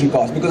acquisition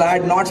cost because I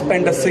had not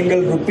spent a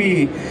single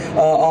rupee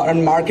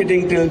on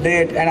marketing till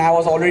date, and I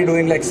was already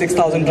doing like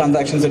 6,000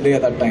 transactions a day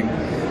at that time.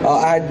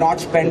 I had not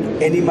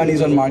spent any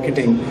monies on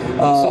marketing.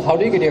 So how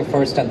do you get your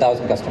first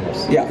 10,000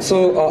 customers? Yeah,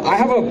 so I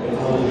have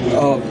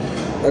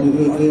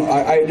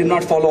I did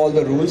not follow all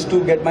the rules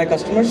to get my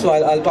customers, so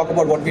I'll talk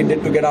about what we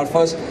did to get our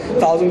first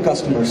 1,000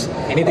 customers.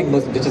 Anything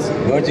which is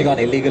verging on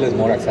illegal is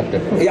more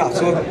accepted. Yeah,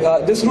 so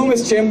this room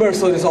is chamber,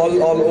 so it's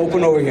all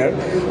open over here.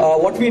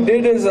 What we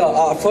did is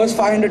our first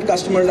 500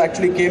 customers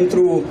actually came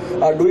through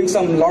doing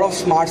some lot of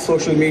smart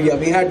social media.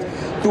 We had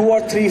 2 or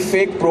 3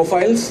 fake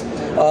profiles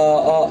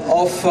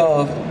of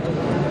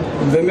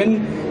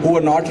women who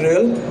were not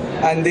real.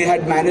 and they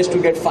had managed to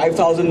get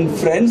 5,000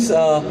 friends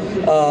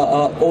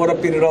over a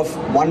period of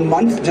 1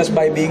 month just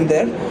by being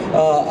there.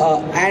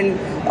 And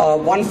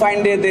one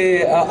fine day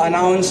they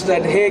announced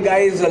that, hey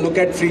guys, look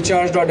at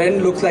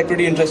freecharge.in, looks like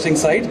pretty interesting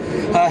site.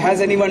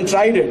 Has anyone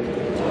tried it?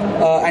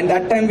 And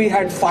that time we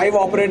had 5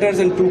 operators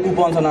and 2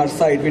 coupons on our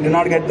site. We did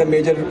not get the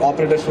major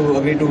operators to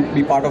agree to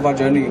be part of our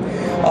journey.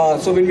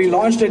 So when we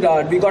launched it,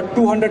 we got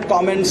 200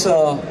 comments.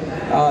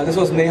 This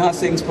was Neha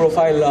Singh's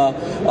profile,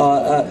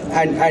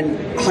 and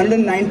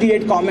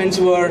 198 comments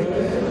were,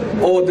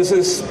 oh, this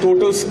is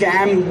total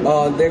scam,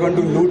 they're going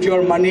to loot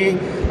your money,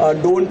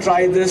 don't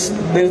try this,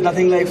 there's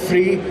nothing like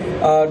free,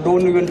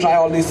 don't even try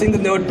all these things.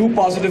 And there were 2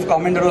 positive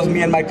comments. That was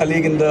me and my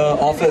colleague in the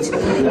office.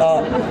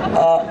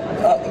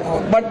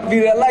 But we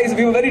realized,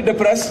 we were very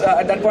depressed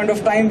at that point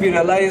of time. We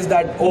realized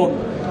that, oh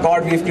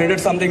God, we've created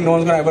something, no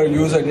one's going to ever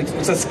use it.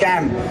 It's a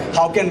scam.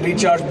 How can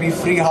recharge be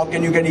free? How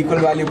can you get equal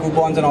value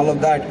coupons and all of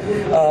that?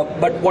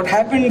 But what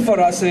happened for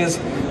us is,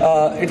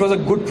 it was a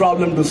good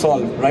problem to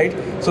solve, right?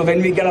 So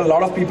when we get a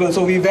lot of people,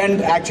 so we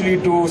went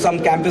actually to some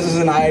campuses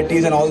and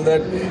IITs and all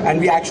that, and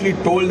we actually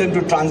told them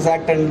to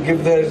transact and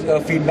give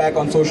their feedback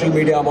on social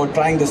media about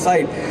trying the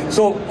site.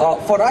 So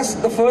for us,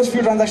 the first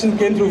few transactions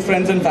came through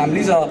friends and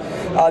families.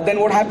 Then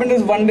what happened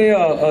is, one day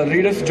a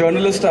Rediff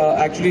journalist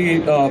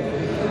actually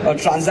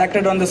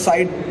transacted on the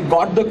site,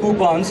 got the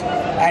coupons,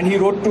 and he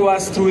wrote to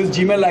us through his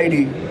Gmail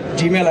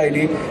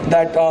ID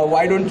that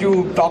why don't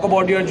you talk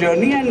about your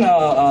journey and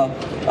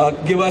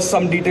give us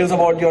some details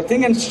about your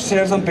thing and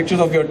share some pictures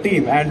of your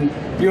team. And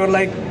we were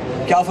like,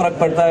 kya farak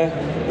padta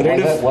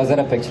hai? Was there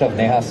a picture of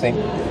Neha Singh?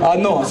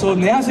 No, so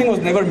Neha Singh was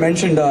never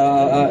mentioned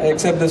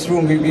except this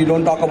room. We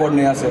don't talk about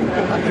Neha Singh.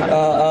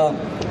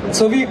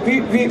 So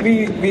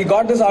we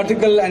got this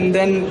article, and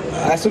then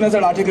as soon as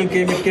that article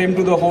came, it came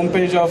to the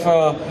homepage of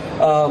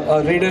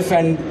Rediff,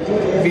 and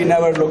we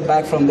never looked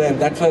back from there.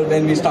 That's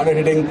when we started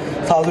hitting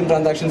 1,000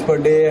 transactions per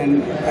day,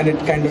 and it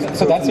kind of.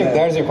 So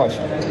there's your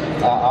question.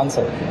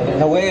 Answer.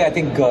 In a way, I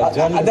think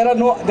there are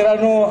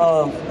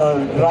no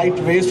right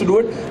ways to do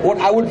it. What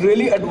I would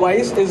really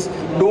advise is,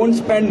 don't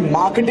spend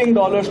marketing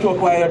dollars to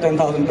acquire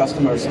 10,000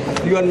 customers.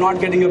 You are not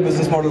getting your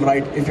business model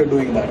right if you're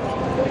doing that.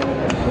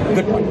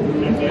 Good point.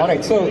 All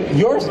right, so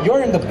you're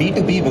in the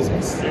B2B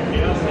business.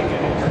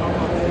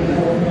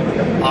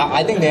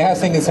 I think Neha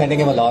Singh is sending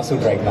him a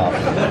lawsuit right now.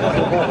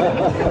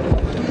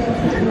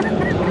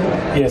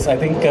 Yes, I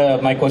think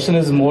my question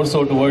is more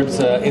so towards,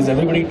 is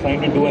everybody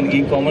trying to do an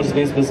e-commerce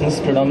based business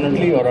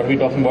predominantly, or are we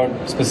talking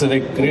about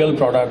specific real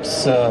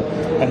products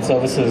and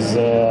services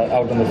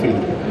out in the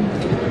field?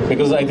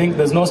 Because I think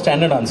there's no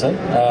standard answer,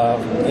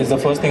 is the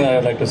first thing I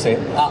would like to say.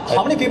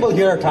 How many people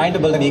here are trying to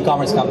build an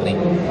e-commerce company?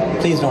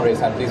 Please don't raise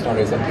hand, please don't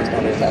raise hand, please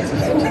don't raise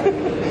hand.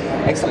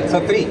 Excellent. So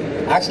 3.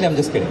 Actually, I'm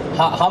just kidding.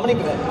 How many,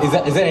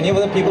 is there any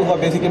other people who are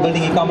basically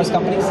building e-commerce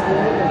companies?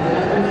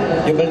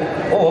 You build,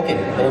 oh, okay.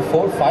 There are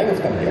 4 or 5 of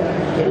them here.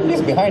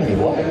 Everybody's behind me.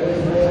 Why?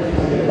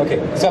 Okay.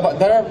 So but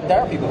there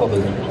are people who are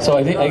building. So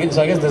I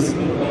guess this.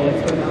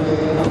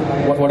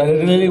 What I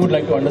really would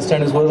like to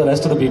understand is who are the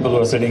rest of the people who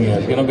are sitting here.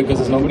 Because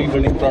there's nobody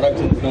building products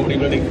and there's nobody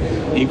building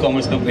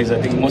e-commerce companies.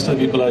 I think most of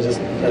the people are just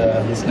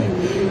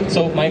listening.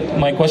 So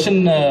my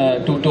question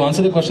to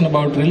answer the question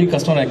about really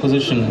customer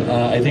acquisition,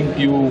 I think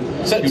you.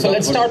 So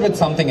let's start with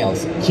something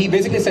else. He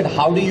basically said,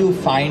 how do you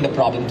find a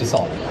problem to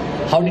solve?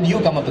 How did you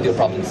come up with your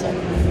problem to solve?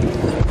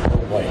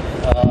 Oh boy.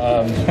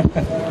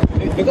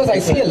 Because I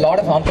see a lot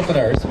of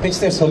entrepreneurs pitch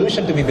their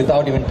solution to me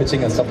without even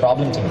pitching a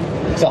problem to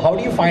me. So how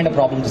do you find a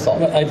problem to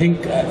solve? Well, I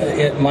think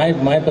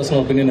my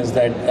personal opinion is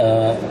that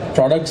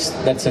products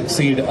that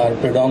succeed are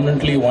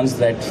predominantly ones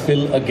that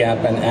fill a gap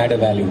and add a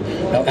value.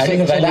 Now,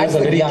 adding a value is a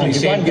very cliche.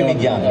 You can't give me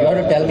gyan. You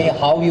have to tell me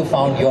how you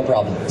found your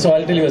problem. So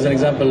I'll tell you as an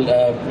example.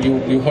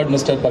 You heard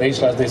Mr. Paresh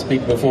Razde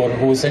speak before,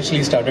 who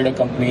essentially started a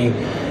company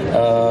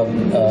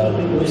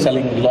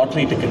selling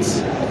lottery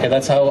tickets. Okay,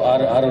 that's how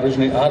our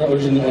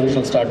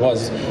original start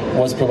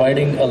was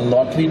providing a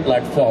lottery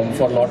platform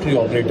for lottery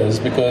operators,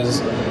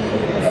 because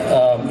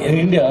in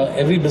India,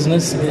 every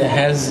business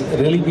has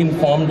really been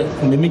formed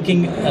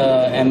mimicking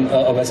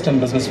a Western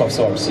business of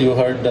sorts. You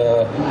heard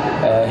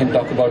him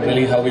talk about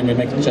really how we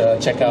mimic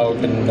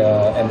checkout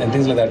and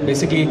things like that.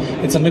 Basically,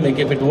 it's a mimic.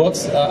 If it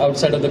works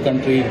outside of the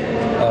country,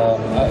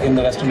 in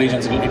the Western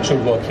regions, it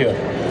should work here.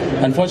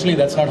 Unfortunately,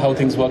 that's not how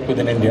things work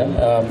within India.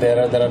 There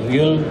are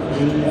real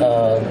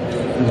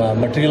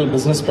material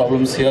business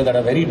problems here that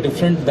are very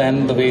different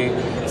than the way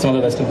some of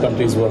the Western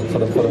countries work for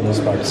the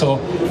most part. So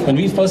when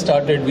we first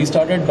started, we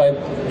started by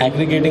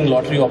aggregating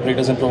lottery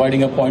operators and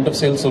providing a point of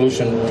sale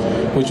solution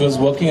which was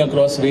working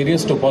across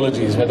various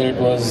topologies, whether it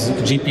was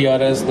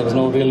GPRS, there was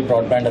no real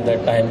broadband at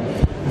that time,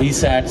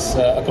 VSATs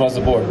across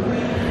the board.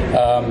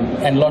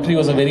 And lottery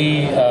was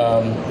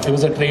it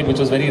was a trade which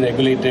was very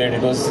regulated.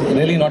 It was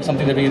really not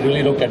something that we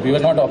really looked at. We were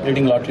not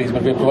operating lotteries,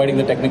 but we were providing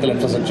the technical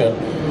infrastructure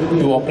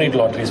to operate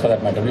lotteries, for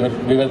that matter.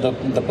 We were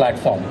the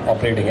platform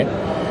operating it.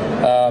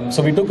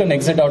 So we took an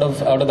exit out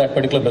of that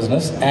particular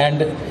business,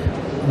 and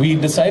we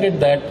decided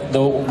that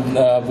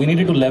we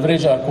needed to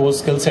leverage our core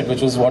skill set,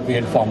 which was what we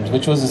had formed,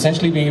 which was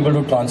essentially being able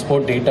to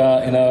transport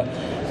data in a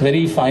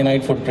very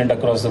finite footprint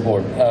across the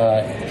board.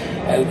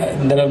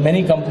 There are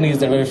many companies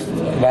that were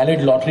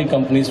valid lottery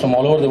companies from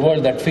all over the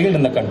world that failed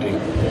in the country.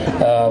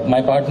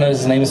 My partner,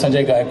 his name is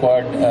Sanjay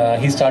Gaikwad.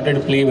 He started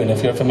Playwin.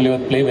 If you're familiar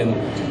with Playwin,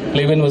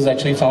 Playwin was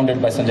actually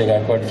founded by Sanjay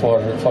Gaikwad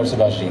for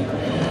Subhashji.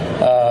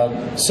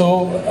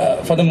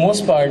 For the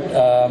most part,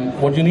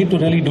 what you need to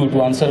really do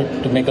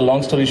to make a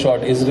long story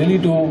short, is really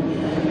to,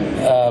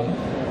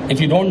 if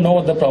you don't know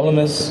what the problem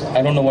is,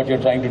 I don't know what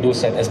you're trying to do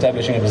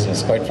establishing a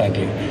business, quite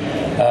frankly.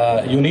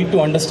 You need to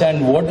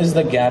understand what is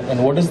the gap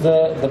and what is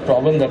the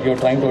problem that you're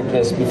trying to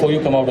address before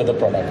you come out with the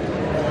product.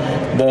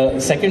 The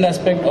second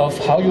aspect of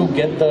how you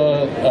get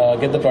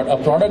the product,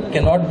 a product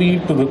cannot be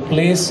to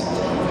replace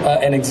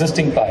an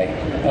existing pie.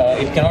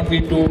 It cannot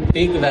be to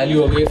take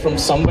value away from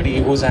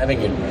somebody who's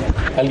having it.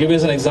 I'll give you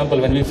as an example.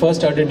 When we first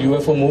started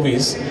UFO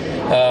movies,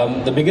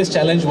 the biggest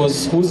challenge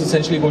was who's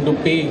essentially going to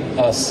pay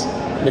us,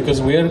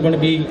 because we are going to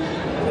be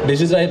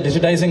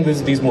digitizing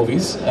these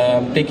movies,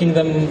 taking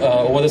them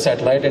over the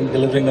satellite and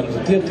delivering them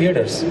to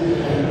theaters.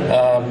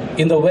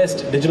 In the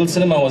West, digital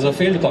cinema was a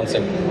failed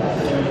concept.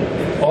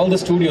 All the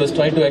studios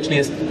tried to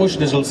actually push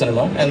digital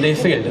cinema, and they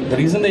failed. The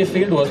reason they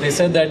failed was they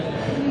said that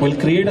we'll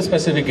create a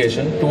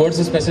specification. Towards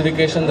the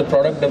specification, the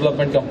product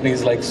development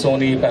companies like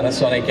Sony,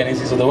 Panasonic,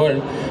 NECs of the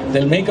world,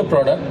 they'll make a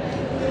product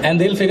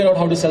and they'll figure out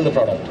how to sell the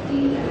product.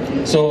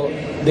 So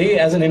they,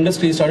 as an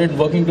industry, started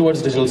working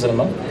towards digital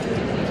cinema.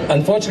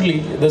 Unfortunately,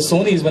 the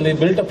Sonys, when they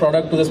built a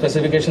product to the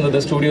specification that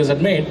the studios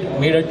had made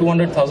a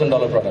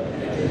 $200,000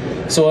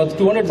 product. So a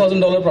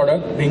 $200,000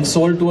 product being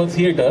sold to a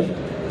theater,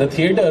 the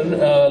theater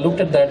looked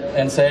at that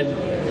and said,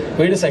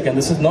 wait a second,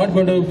 this is not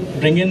going to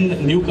bring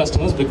in new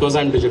customers because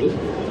I'm digital.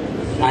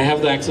 I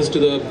have the access to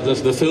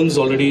the films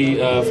already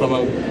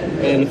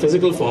in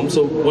physical form,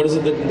 so what is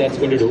it that's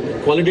going to do?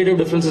 Qualitative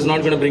difference is not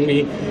going to bring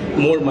me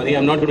more money.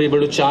 I'm not going to be able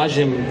to charge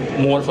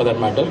him more for that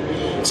matter.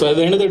 So at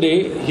the end of the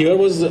day, here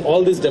was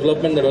all this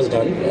development that was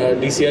done,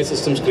 DCI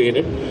systems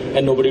created,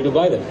 and nobody to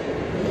buy them.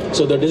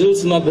 So the digital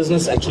cinema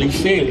business actually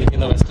failed in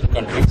the Western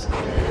countries.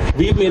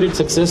 We've made it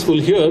successful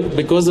here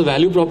because the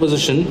value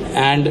proposition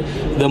and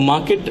the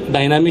market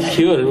dynamic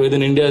here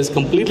within India is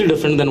completely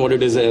different than what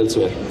it is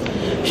elsewhere.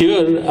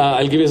 Here,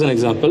 I'll give you as an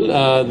example.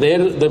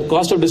 The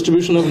cost of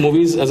distribution of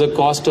movies as a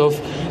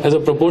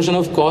proportion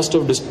of cost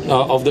of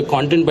the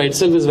content by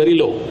itself is very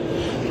low.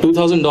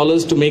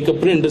 $2,000 to make a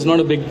print is not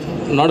a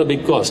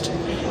big cost.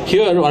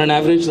 Here, on an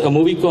average, a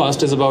movie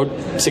cost is about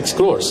 6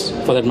 crores,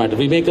 for that matter.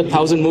 We make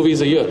 1,000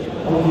 movies a year.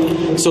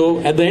 So,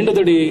 at the end of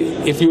the day,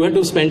 if you had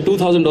to spend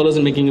 $2,000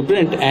 in making a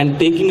print and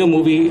taking a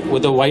movie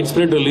with a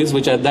widespread release,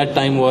 which at that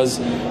time was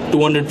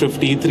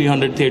 250,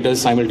 300 theaters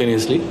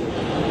simultaneously,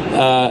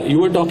 you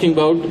were talking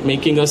about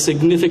making a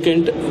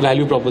significant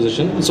value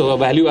proposition, so a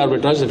value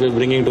arbitrage that we're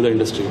bringing to the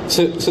industry.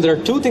 So there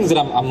are two things that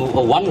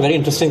one very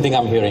interesting thing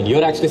I'm hearing.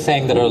 You're actually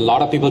saying there are a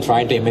lot of people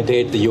trying to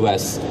imitate the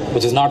US,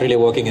 which is not really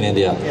working in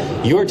India.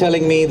 You're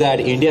telling me that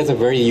India is a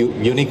very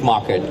unique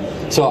market.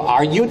 So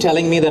are you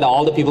telling me that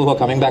all the people who are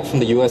coming back from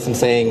the US and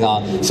saying,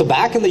 so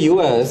back in the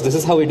US, this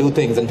is how we do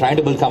things, and trying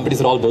to build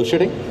companies are all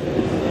bullshitting?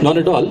 Not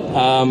at all.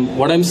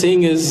 What I'm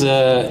saying is,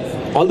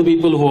 all the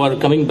people who are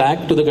coming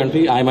back to the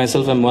country, I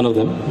myself am one of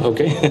them.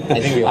 Okay,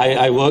 I think we are.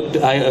 I worked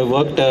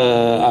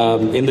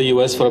in the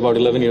US for about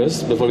 11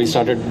 years before we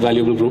started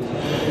Valuable Group.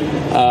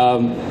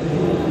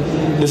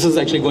 This is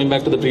actually going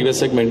back to the previous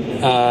segment.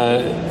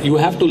 You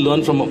have to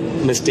learn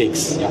from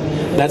mistakes. Yeah.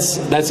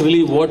 That's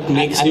really what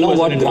makes you know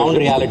what ground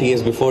reality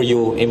is before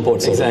you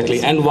import. Exactly.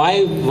 And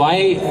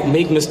why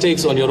make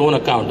mistakes on your own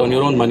account, on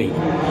your own money?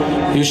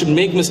 You should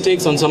make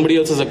mistakes on somebody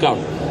else's account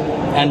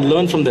and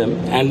learn from them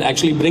and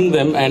actually bring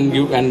them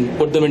and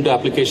put them into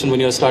application when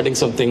you're starting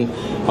something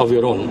of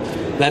your own.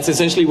 That's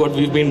essentially what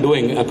we've been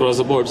doing across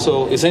the board.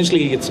 So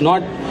essentially, it's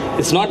not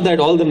that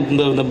all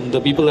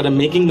the people that are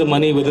making the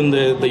money within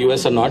the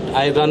US are not.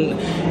 I run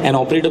and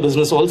operate a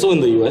business also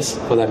in the US,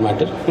 for that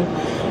matter.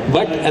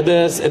 But at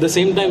the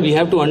same time, we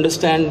have to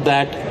understand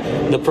that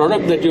the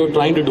product that you're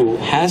trying to do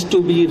has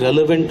to be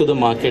relevant to the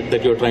market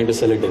that you're trying to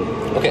sell it in.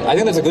 Okay, I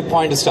think that's a good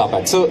point to stop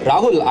at. So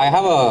Rahul, I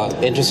have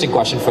an interesting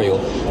question for you.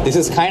 This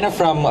is kind of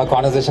from a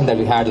conversation that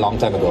we had a long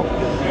time ago.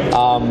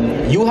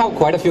 You have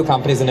quite a few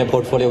companies in your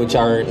portfolio which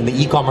are in the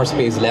e-commerce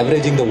space,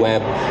 leveraging the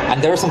web,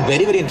 and there are some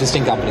very, very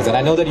interesting companies. And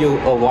I know that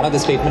one of the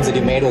statements that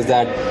you made was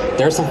that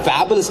there are some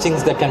fabulous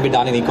things that can be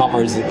done in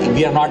e-commerce.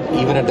 We are not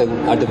even at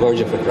the verge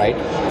of it, right?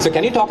 So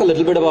can you talk a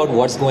little bit about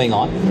what's going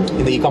on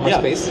in the e-commerce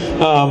space?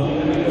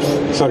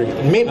 Sorry.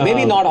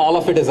 Maybe not all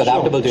of it is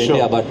adaptable to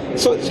India, but...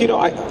 So,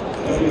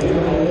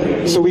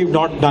 So we've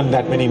not done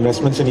that many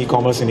investments in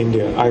e-commerce in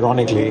India,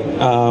 ironically.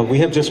 We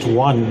have just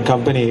one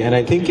company, and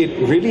I think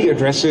it really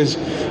addresses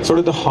sort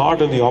of the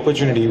heart of the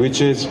opportunity,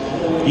 which is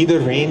either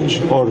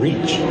range or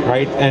reach,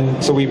 right?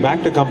 And so we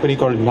backed a company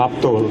called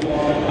Naptol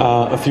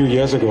a few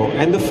years ago,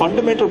 and the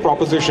fundamental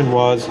proposition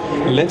was,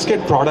 let's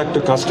get product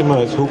to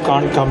customers who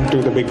can't come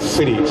to the big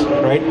cities,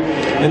 right?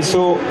 And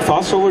so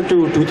fast forward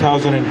to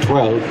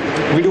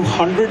 2012, we do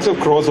hundreds of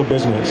crores of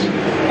business,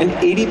 and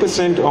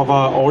 80% of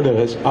our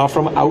orders are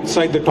from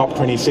outside the top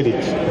 20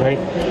 cities, right?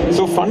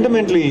 So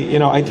fundamentally,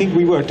 I think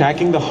we were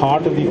attacking the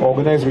heart of the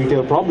organized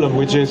retail problem,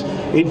 which is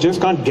it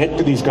just can't get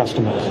to these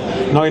customers.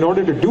 Now, in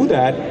order to do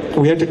that,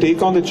 we had to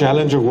take on the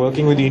challenge of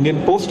working with the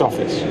Indian Post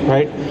Office,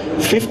 right?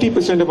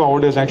 50% of our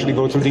orders actually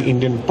go through the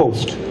Indian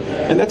Post.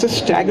 And that's a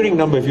staggering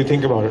number if you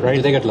think about it, right?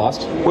 Do they get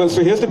lost? Well,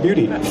 so here's the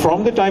beauty.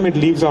 From the time it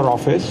leaves our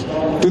office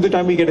to the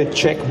time we get a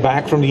check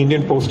back from the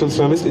Indian Postal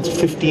Service, it's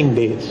 15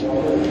 days.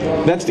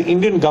 That's the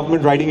Indian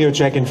government writing you a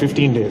check in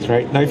 15 days,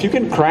 right? Now, if you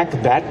can crack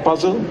that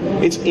puzzle,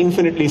 it's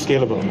infinitely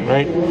scalable,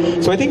 right?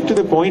 So I think to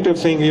the point of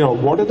saying,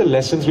 what are the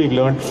lessons we've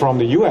learned from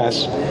the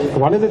US?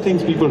 One of the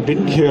things people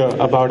didn't hear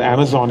about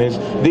Amazon is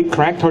they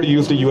cracked how to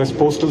use the US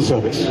Postal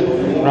Service,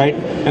 right?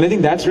 And I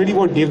think that's really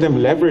what gave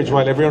them leverage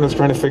while everyone was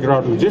trying to figure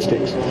out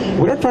logistics.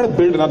 We're not trying to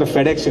build another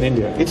FedEx in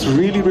India. It's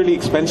really, really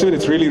expensive.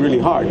 It's really, really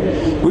hard.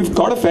 We've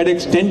got a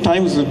FedEx 10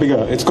 times as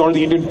bigger. It's called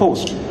the Indian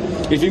Post.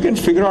 If you can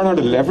figure out how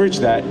to leverage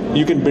that,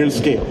 you can build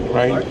scale,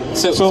 right?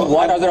 So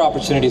what other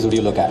opportunities would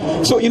you look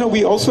at? So,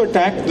 we also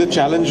attack the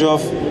challenge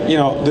of,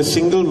 the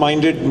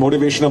single-minded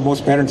motivation of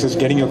most parents is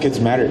getting your kids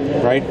married,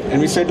 right?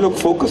 And we said, look,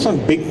 focus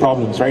on big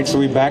problems, right? So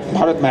we backed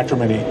Bharat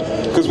Matrimony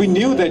because we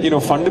knew that,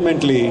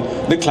 fundamentally,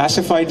 the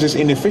classifieds is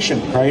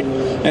inefficient, right?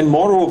 And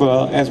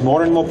moreover, as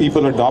more and more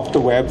people adopt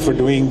the web for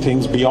doing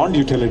things beyond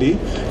utility,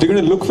 they're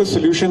going to look for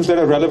solutions that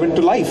are relevant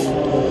to life.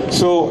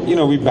 So,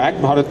 we backed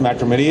Bharat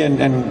Matrimony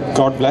and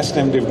God bless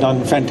them. They've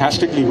done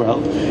fantastically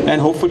well,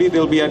 and hopefully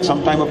they'll be at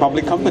some time a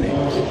public company.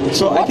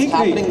 So what's I think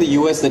happening in the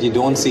US that you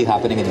don't see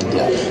happening in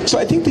India? So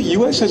I think the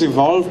US has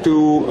evolved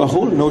to a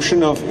whole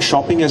notion of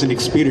shopping as an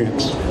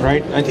experience,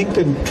 right? I think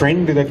the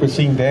trend that we're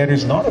seeing there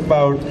is not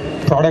about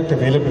product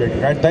availability,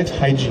 right? That's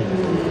hygiene.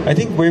 I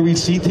think where we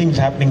see things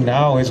happening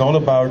now is all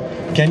about,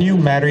 can you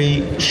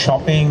marry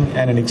shopping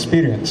and an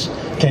experience?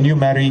 Can you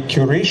marry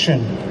curation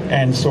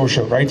and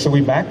social, right? So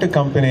we backed a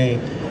company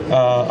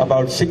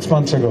about 6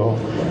 months ago,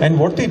 and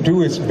what they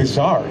do is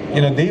bizarre.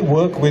 They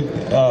work with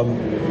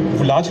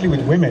largely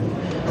with women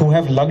who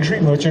have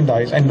luxury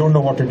merchandise and don't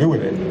know what to do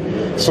with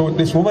it. So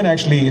this woman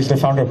actually is the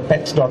founder of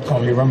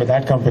Pets.com. You remember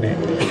that company?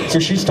 So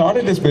she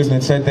started this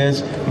business, said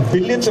there's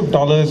billions of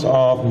dollars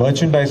of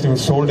merchandise that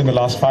was sold in the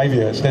last 5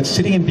 years that's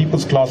sitting in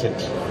people's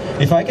closets.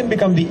 If I can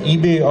become the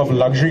eBay of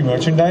luxury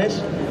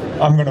merchandise,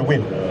 I'm going to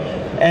win.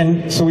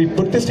 And so we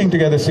put this thing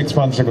together 6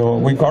 months ago.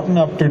 We've gotten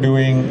up to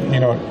doing,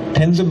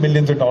 tens of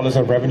millions of dollars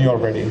of revenue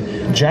already.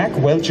 Jack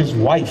Welch's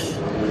wife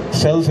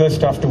sells her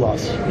stuff to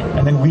us,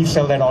 and then we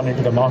sell that on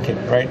into the market,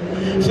 right?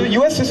 So the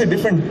US is a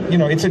different,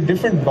 it's a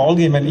different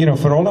ballgame, and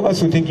for all of us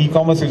who think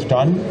e-commerce is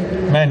done,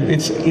 man,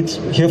 it's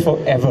here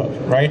forever,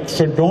 right?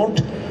 So don't.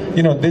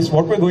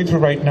 What we're going through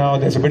right now,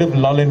 there's a bit of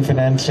lull in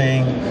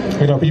financing.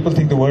 People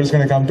think the world's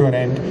going to come to an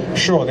end.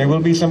 Sure, there will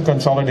be some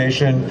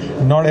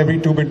consolidation. Not every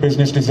 2-bit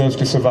business deserves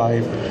to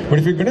survive. But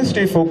if you're going to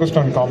stay focused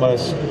on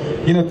commerce,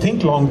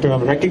 think long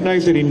term.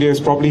 Recognize that India is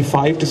probably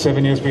 5 to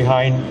 7 years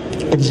behind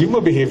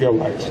consumer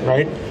behavior-wise,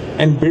 right?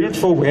 And build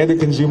for where the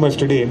consumer is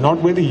today,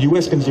 not where the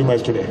US consumer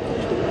is today.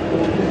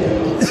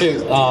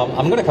 So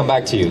I'm going to come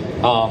back to you.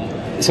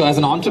 So as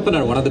an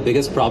entrepreneur, one of the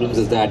biggest problems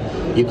is that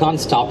you can't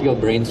stop your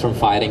brains from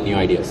firing new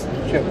ideas.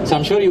 Sure. So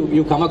I'm sure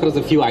you come across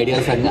a few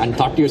ideas and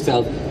thought to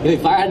yourself,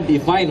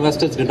 if my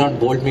investors did not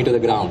bolt me to the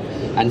ground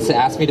and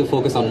ask me to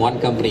focus on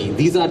one company,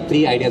 these are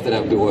 3 ideas that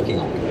I've been working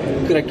on.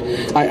 Correct.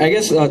 I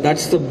guess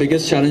that's the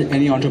biggest challenge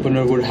any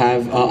entrepreneur would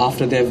have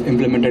after they've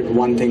implemented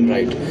one thing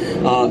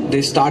right.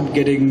 They start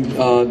getting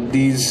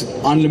these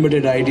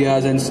unlimited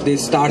ideas, and they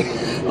start,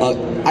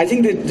 I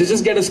think they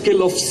just get a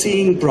skill of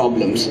seeing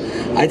problems.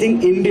 I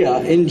think India,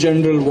 in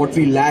general, what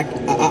we lack,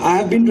 I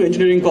have been to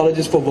engineering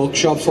colleges for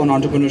workshops on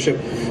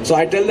entrepreneurship. So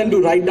I tell them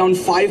to write down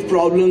 5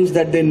 problems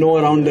that they know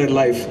around their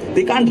life.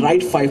 They can't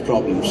write 5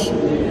 problems,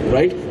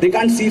 right? They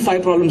can't see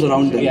 5 problems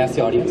around them. Yes,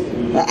 the audience.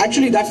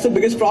 Actually, that's the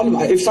biggest problem.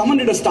 If someone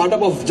did a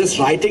startup of just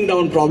writing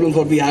down problems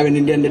what we have in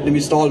India and let them be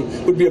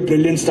solved, would be a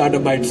brilliant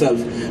startup by itself.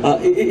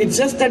 It's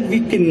just that we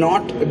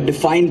cannot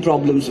define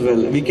problems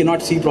well. We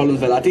cannot see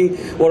problems well. I think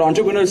what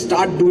entrepreneurs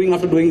start doing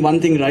after doing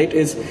one thing right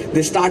is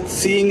they start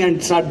seeing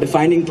and start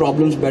defining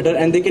problems better,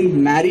 and they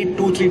can marry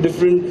 2-3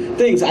 different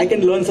things. I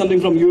can learn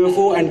something from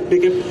UFO and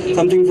pick up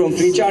something from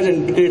Freecharge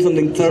and create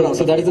something third.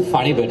 So that is the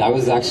funny bit. I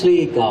was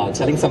actually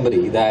telling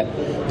somebody that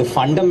the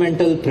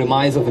fundamental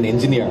premise of an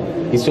engineer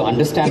is to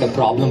understand a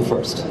problem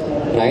first,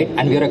 right?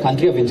 And we are a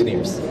country of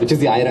engineers, which is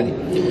the irony.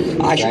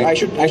 I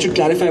should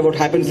clarify what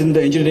happens in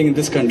the engineering in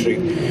this country.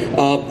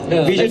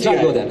 Let's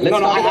not go there.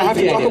 I have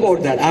to talk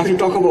about that. I have to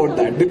talk about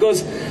that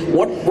because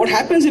what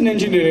happens in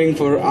engineering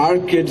for our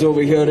kids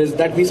over here is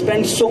that we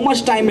spend so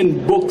much time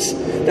in books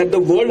that the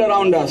world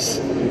around us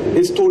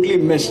is totally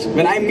missed.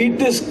 When I meet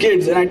these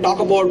kids and I talk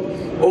about,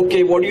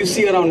 okay, what do you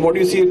see around, what do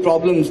you see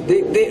problems,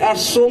 they are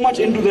so much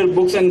into their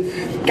books and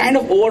kind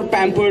of over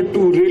pampered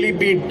to really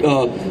be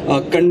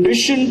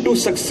conditioned to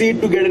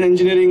succeed to get an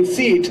engineering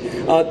seat.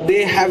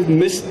 They have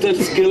missed the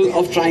skill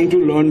of trying to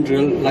learn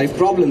real life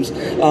problems.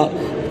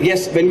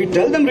 Yes, when we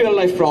tell them real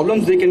life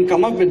problems, they can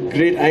come up with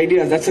great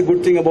ideas. That's a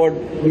good thing about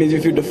means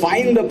if you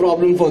define the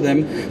problem for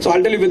them. So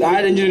I'll tell you with our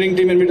engineering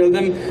team, when we tell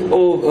them,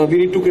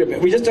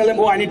 we just tell them,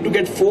 I need to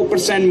get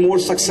 4% more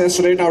success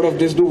rate out of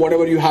this, do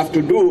whatever you have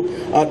to do,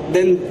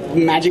 then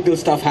magical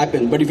stuff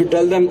happens. But if you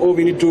tell them,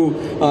 we need to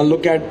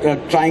look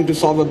at trying to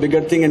solve a bigger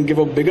thing and give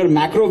a bigger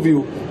macro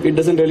view, it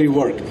doesn't really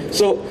work.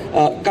 So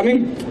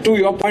coming to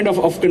your point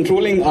of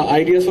controlling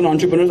ideas for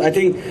entrepreneurs, I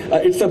think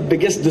it's the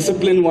biggest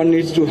discipline one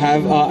needs to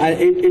have,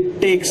 and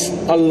it takes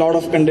a lot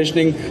of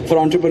conditioning for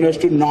entrepreneurs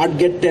to not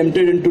get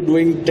tempted into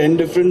doing 10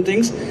 different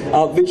things,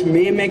 which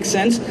may make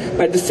sense,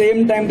 but at the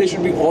same time they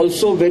should be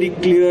also very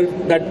clear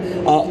that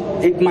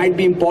it might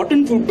be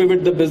important to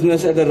pivot the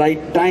business at the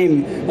right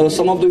time.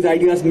 Some of those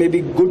ideas may be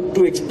good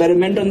to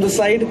experiment on the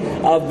side,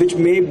 which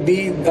may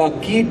be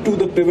key to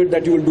the pivot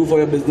that you will do for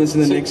your business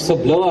in the next. So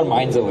blow our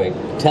minds away.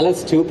 Tell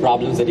us 2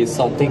 problems that you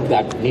think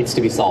that needs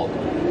to be solved.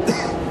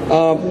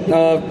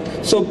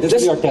 So this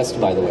is your test,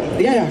 by the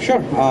way. Yeah,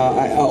 sure.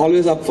 I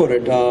always up for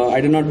it.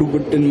 I did not do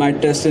good in my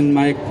test in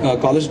my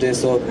college days,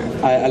 so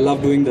I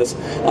love doing this.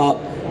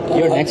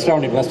 Your next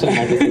round investor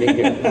might be sitting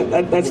here.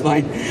 That's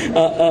fine.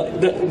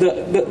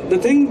 The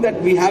thing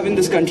that we have in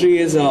this country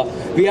is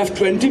we have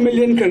 20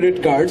 million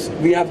credit cards.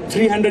 We have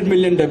 300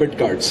 million debit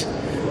cards.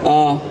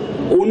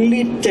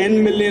 Only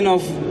 10 million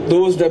of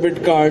those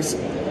debit cards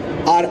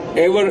are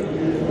ever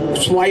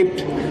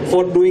swiped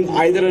for doing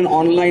either an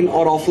online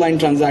or offline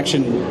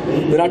transaction.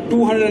 There are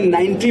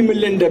 290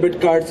 million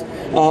debit cards,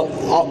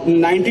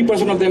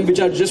 90% of them which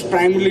are just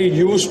primarily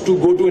used to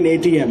go to an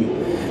ATM.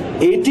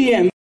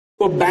 ATM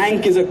to a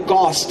bank is a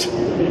cost.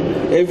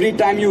 Every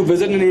time you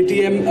visit an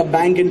ATM, a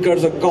bank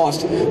incurs a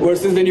cost,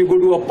 versus when you go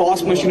to a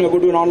POS machine or go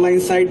to an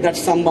online site,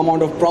 that's some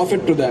amount of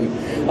profit to them.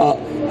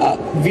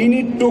 We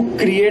need to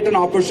create an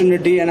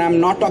opportunity, and I'm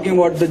not talking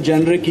about the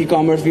generic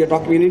e-commerce.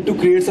 We need to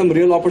create some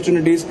real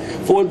opportunities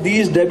for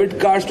these debit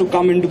cards to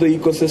come into the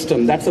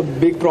ecosystem. That's a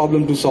big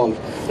problem to solve,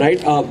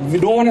 right?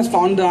 No one has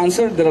found the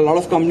answer. There are a lot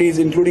of companies,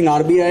 including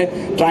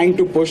RBI, trying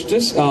to push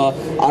this.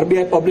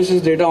 RBI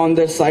publishes data on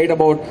their site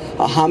about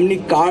how many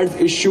cards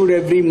issued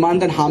every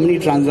month and how many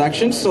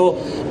transactions. So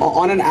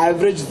on an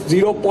average,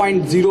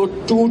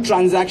 0.02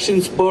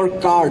 transactions per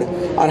card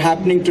are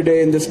happening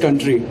today in this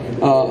country.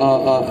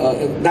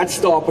 That's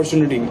the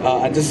opportunity.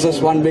 This is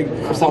just one big.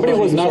 For somebody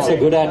who's not so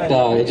good at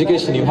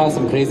education, you have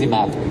some crazy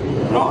math.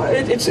 No,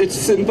 it's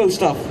simple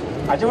stuff.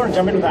 I just want to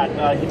jump into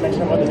that. He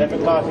mentioned about the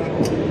debit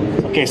cards.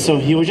 Okay, so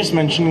he was just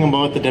mentioning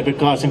about the debit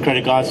cards and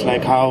credit cards,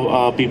 like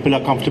how people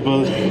are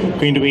comfortable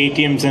going to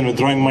ATMs and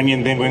withdrawing money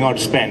and then going out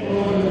to spend.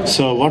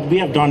 So what we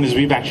have done is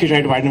we've actually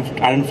tried to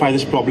identify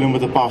this problem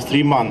with the past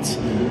 3 months.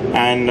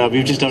 And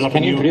we've just developed a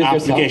new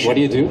application. Yourself? What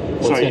do you do?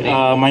 What's your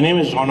name? My name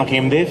is Ronak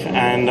Hemdev,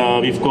 and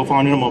we've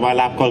co-founded a mobile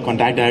app called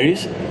Contact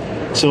Diaries.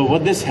 So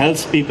what this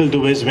helps people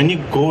do is when you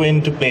go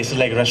into places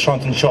like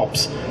restaurants and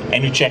shops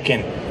and you check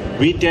in,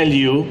 we tell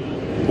you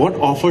what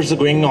offers are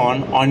going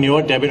on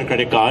your debit and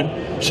credit card,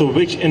 so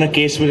which in a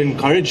case will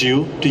encourage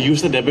you to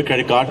use the debit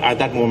credit card at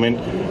that moment,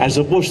 as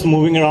opposed to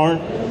moving around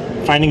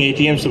finding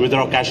ATMs to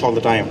withdraw cash all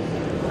the time.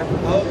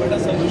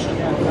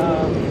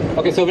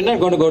 Okay, so we're not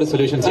going to go to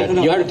solutions yet.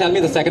 You have to tell me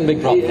the second big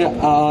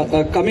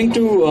problem. Coming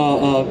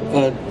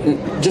to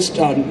just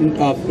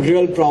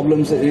real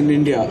problems in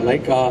India,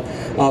 like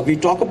we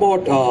talk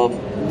about,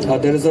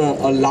 there is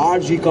a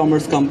large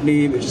e-commerce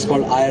company which is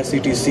called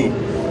IRCTC.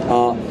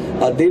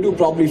 They do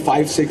probably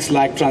 5-6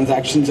 lakh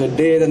transactions a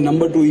day. The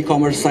number 2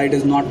 e-commerce site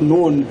is not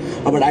known,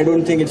 but I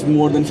don't think it's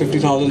more than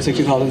 50,000,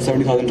 60,000,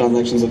 70,000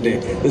 transactions a day.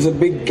 There's a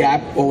big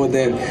gap over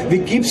there. We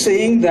keep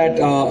saying that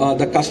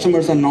the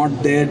customers are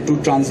not there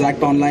to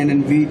transact online,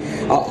 and we,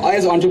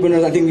 as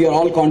entrepreneurs, I think we are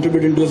all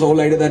contributing to this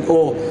whole idea that,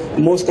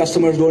 most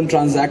customers don't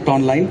transact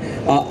online.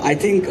 I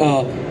think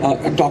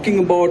talking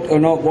about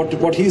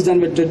what he's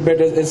done with Tidbit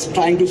is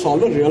trying to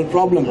solve a real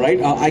problem, right?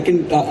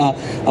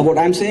 What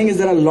I'm saying is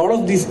there are a lot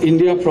of these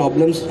India problems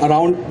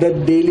around the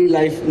daily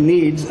life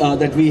needs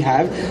that we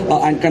have,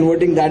 and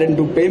converting that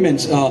into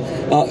payments.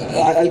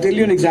 I'll tell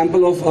you an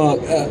example of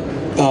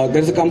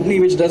there's a company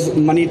which does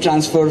money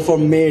transfer for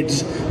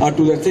maids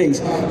to their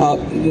things.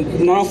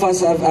 None of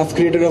us have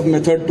created a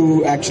method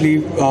to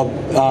actually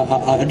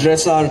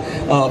address our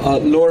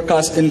lower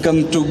caste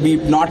income to be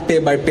not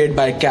paid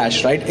by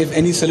cash, right? If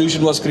any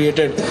solution was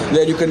created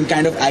where you can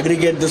kind of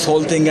aggregate this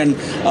whole thing and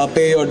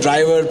pay your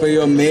driver, pay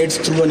your maids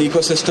through an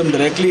ecosystem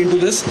directly into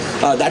this,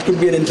 that could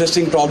be an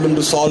interesting problem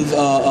to solve,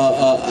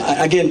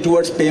 again,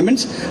 towards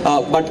payments,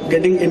 but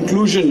getting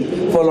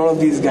inclusion for a lot of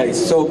these guys.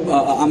 So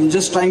I'm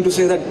just trying to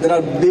say that there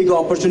are big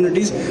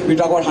opportunities. We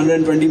talk about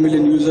 120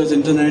 million users,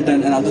 internet,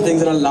 and other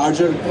things. There are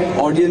larger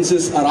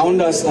audiences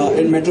around us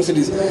in metro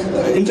cities.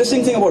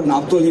 Interesting thing about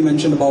Naptol he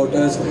mentioned about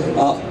is,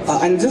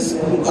 and just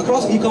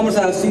across e-commerce,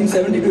 I have seen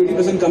 70 to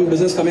 80%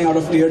 business coming out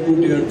of tier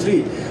 2, tier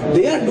 3.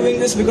 They are doing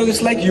this because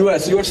it's like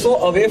US. You are so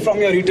away from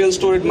your retail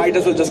store, it might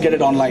as well just get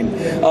it online.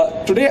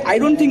 Today, I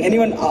don't think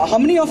anyone, how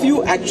many of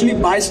you actually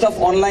buy stuff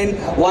online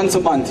once a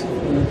month?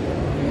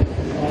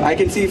 I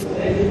can see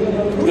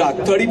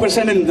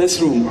 30% in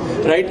this room,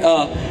 right?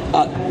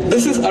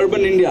 This is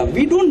urban India.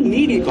 We don't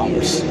need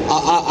e-commerce.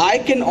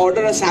 I can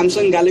order a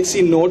Samsung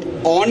Galaxy Note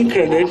on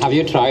credit. Have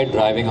you tried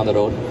driving on the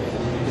road?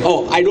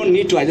 Oh, I don't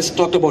need to. I just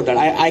talked about that.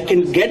 I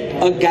can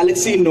get a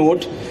Galaxy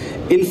Note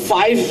in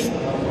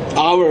 5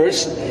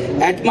 hours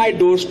at my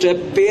doorstep,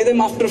 pay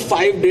them after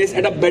 5 days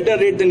at a better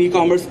rate than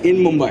e-commerce in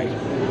Mumbai.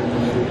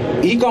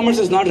 E-commerce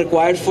is not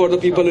required for the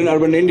people in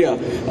urban India.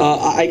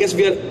 I guess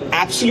we are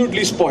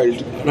absolutely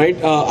spoiled, right?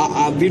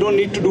 We don't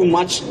need to do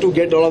much to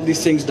get all of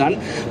these things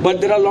done. But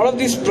there are a lot of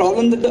these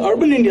problems that the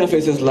urban India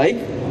faces, like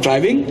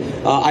driving.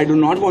 I do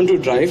not want to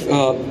drive.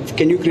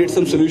 Can you create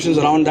some solutions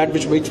around that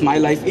which makes my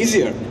life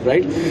easier,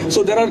 right?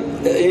 So there are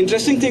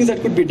interesting things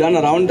that could be done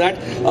around that.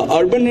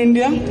 Urban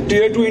India,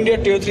 tier 2 India,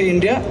 tier 3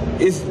 India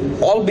is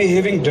all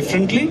behaving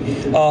differently.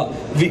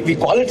 We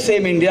call it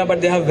same India,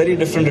 but they have very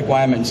different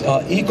requirements.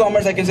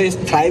 E-commerce, I can say, is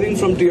thriving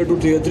from tier 2,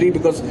 tier 3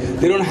 because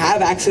they don't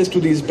have access to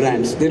these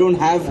brands. They don't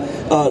have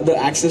the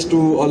access to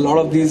a lot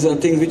of these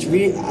things which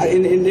we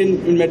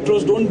in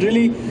metros don't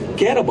really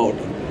care about.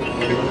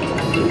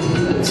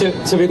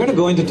 So we're going to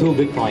go into 2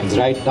 big points,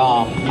 right?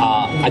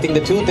 I think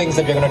the 2 things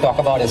that we're going to talk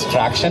about is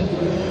traction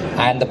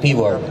and the P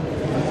word.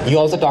 You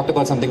also talked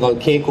about something called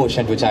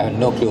K-quotient, which I have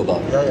no clue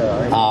about.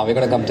 We're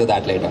going to come to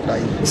that later.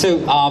 So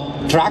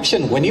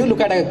traction, when you look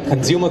at a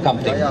consumer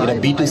company,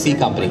 B2C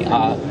company,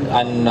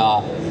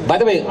 by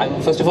the way,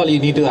 first of all, you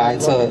need to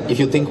answer if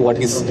you think what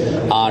he's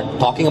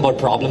talking about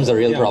problems are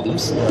real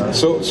problems.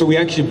 So we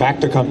actually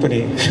backed a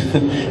company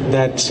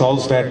that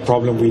solves that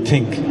problem, we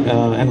think.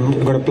 And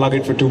I'm going to plug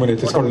it for 2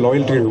 minutes. It's called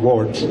Loyalty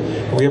Rewards.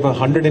 We have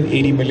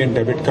 180 million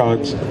debit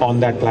cards on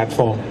that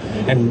platform.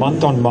 And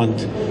month on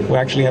month, we're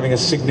actually having a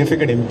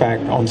significant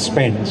impact on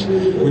spends.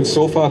 We've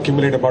so far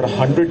accumulated about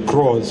 100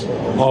 crores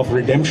of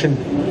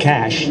redemption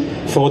cash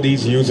for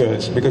these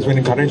users because we're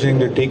encouraging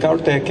them to take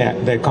out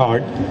their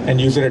card and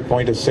use it at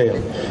point of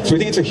sale. So we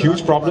think it's a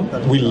huge problem.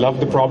 We love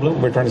the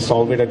problem. We're trying to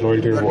solve it at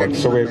Loyalty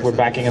Rewards. So we're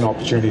backing an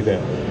opportunity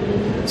there.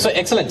 So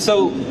excellent.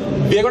 So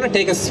we're going to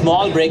take a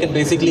small break and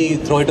basically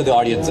throw it to the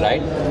audience,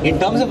 right? In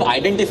terms of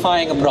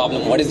identifying a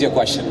problem, what is your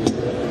question?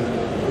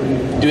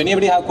 Do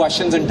anybody have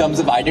questions in terms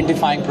of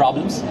identifying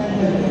problems?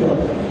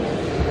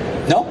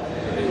 No?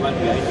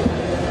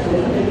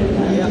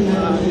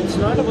 It's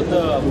not about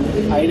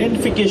the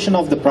identification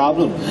of the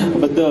problem,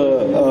 but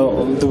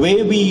the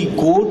way we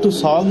go to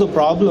solve the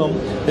problem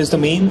is the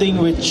main thing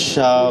which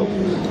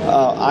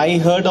I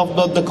heard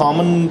about the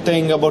common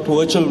thing about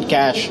virtual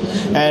cash.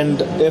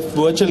 And if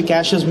virtual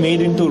cash is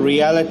made into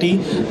reality,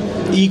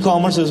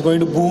 e-commerce is going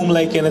to boom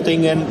like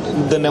anything, and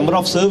the number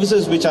of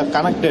services which are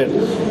connected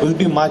will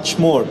be much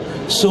more.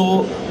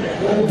 So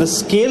the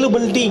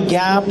scalability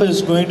gap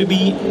is going to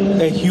be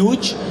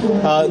huge.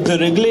 The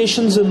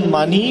regulations in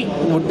money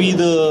would be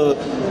the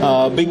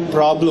big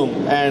problem,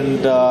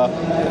 and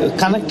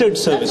connected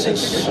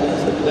services.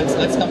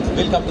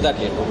 We'll come to that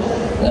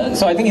later.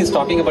 So I think he's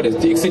talking about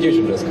the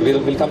execution risk.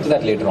 We'll come to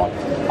that later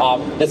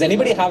on. Does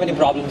anybody have any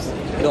problems?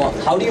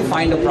 How do you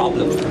find a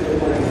problem?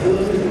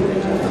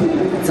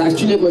 It's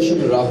actually a question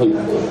to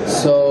Rahul.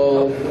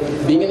 So,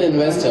 being an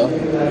investor,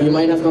 you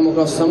might have come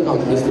across some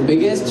companies. The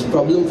biggest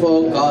problem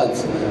for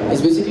cards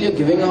is basically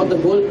giving out the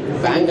whole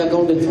bank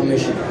account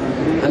information.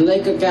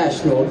 Unlike a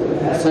cash note,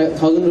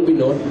 1,000 rupee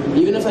note,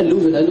 even if I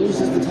lose it, I lose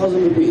just the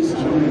 1,000 rupees.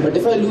 But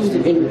if I lose the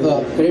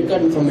credit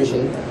card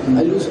information,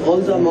 I lose all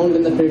the amount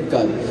in the credit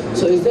card.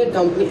 So is there a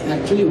company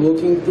actually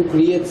working to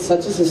create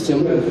such a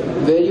system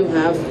where you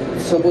have,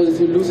 suppose if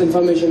you lose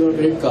information on a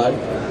credit card,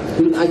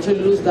 you will actually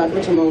lose that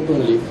much amount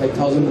only, like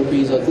 1,000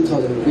 rupees or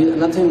 2,000 rupees,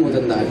 nothing more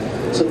than that.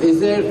 So is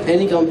there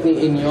any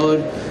company in your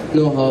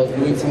know-how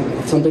doing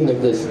something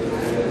like this?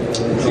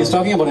 He's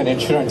talking about an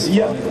insurance.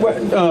 Yeah,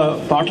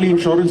 well, partly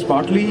insurance,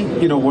 partly,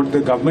 what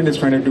the government is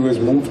trying to do is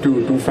move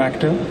to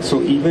two-factor.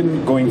 So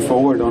even going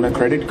forward on a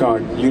credit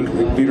card, you'll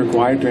be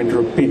required to enter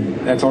a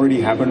PIN. That's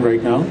already happened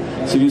right now.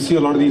 So you see a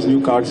lot of these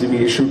new cards being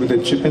issued with a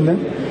chip in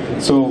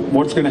them. So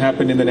what's going to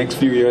happen in the next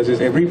few years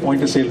is every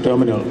point-of-sale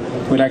terminal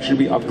will actually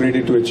be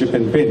upgraded to a chip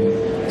and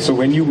PIN. So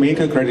when you make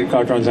a credit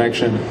card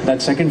transaction,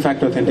 that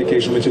second-factor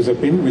authentication, which is a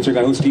PIN, which a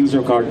guy who steals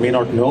your card may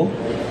not know,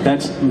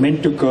 that's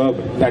meant to curb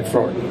that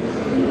fraud.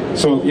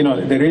 So,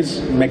 there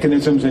is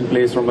mechanisms in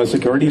place from a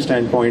security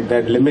standpoint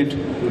that limit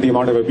the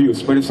amount of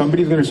abuse. But if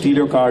somebody's going to steal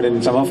your card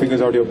and somehow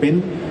figures out your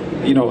PIN,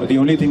 the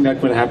only thing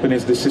that will happen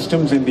is the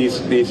systems in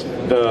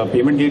the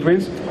payment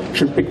gateways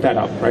should pick that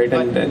up, right?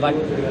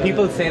 But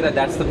people say that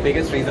that's the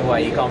biggest reason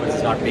why e-commerce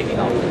is not picking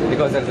up,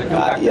 because there's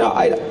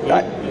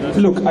a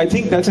look, I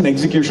think that's an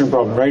execution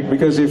problem, right?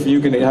 Because if you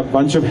can have a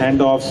bunch of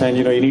handoffs and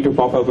you need to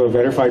pop up a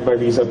verified by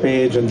Visa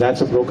page and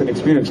that's a broken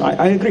experience,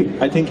 I agree.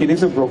 I think it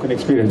is a broken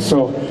experience.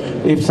 So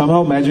if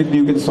somehow magically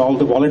you can solve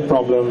the wallet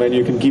problem and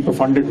you can keep a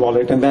funded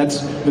wallet, and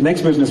that's the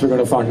next business we're going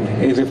to fund,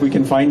 is if we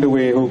can find a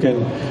way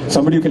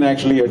somebody who can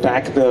actually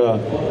attack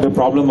the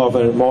problem of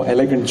a more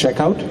elegant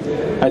checkout,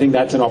 I think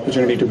that's an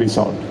opportunity to be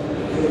solved.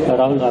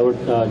 Rahul, I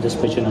would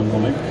just pitch in a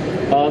moment.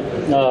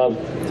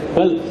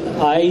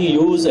 Well, I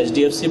use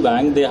HDFC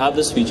Bank. They have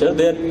this feature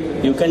there.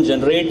 You can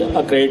generate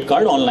a credit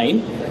card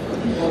online.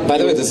 By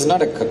the way, this is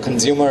not a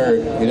consumer,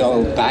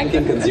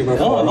 banking consumer.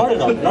 No, not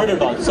at all, not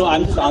at all. So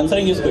I'm just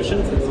answering his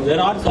question. There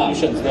are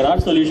solutions. There are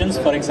solutions.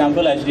 For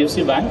example,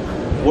 HDFC Bank.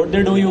 What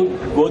they do, you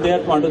go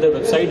there onto their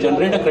website,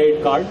 generate a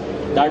credit card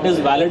that is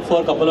valid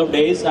for a couple of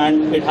days,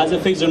 and it has a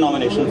fixed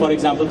denomination. For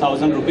example,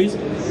 1,000 rupees.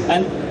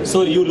 And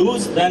so you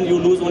lose, then you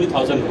lose only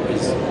 1,000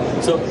 rupees.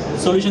 So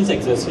solutions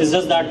exist. It's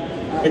just that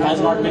it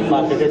has not been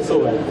marketed so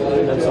well.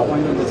 That's all.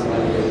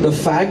 The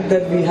fact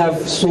that we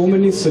have so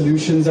many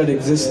solutions that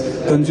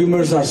exist,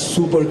 consumers are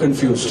super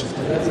confused.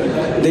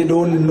 They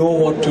don't know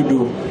what to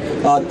do.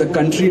 The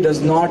country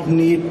does not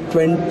need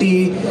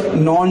 20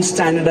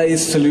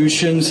 non-standardized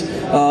solutions.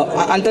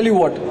 I'll tell you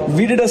what,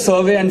 we did a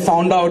survey and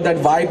found out that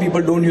why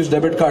people don't use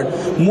debit card.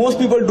 Most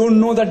people don't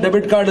know that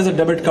debit card is a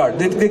debit card.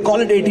 They call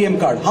it ATM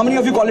card. How many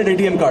of you call it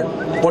ATM card?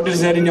 What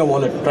is there in your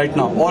wallet right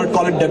now? Or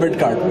call it debit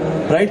card,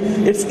 right?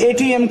 It's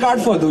ATM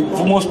card for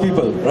most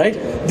people, right?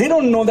 They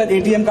don't know that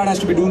ATM card has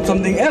to be doing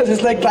something else.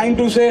 It's like trying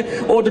to say,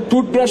 oh, the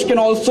toothbrush can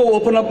also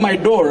open up my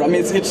door. I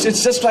mean, it's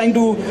just trying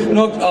to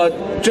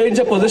change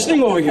the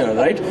positioning over here,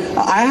 right?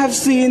 I have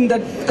seen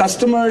that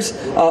customers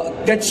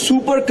get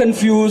super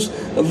confused.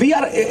 We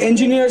are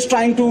engineers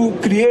trying to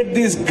create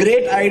these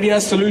great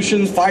ideas,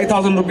 solutions,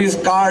 5,000 rupees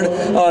card,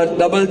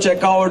 double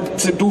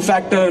checkout,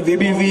 two-factor,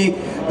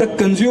 VBV. The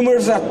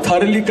consumers are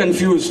thoroughly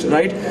confused,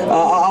 right?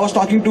 I was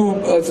talking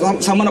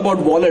to someone about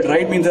wallet,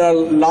 right? I mean, there are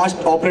large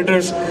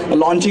operators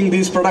launching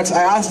these products.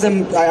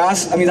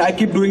 I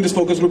keep doing this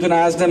focus groups and I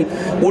ask them,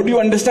 what do you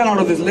understand out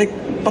of this? Like,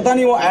 पता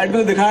नहीं वो ad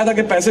में दिखाया था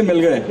कि पैसे मिल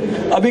गए,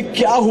 अभी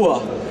क्या हुआ?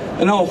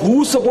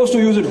 Who's supposed to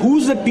use it?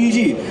 Who's the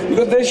PG?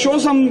 Because they show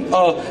some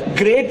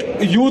great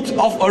youth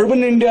of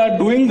urban India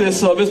doing this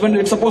service when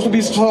it's supposed to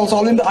be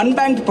solving the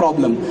unbanked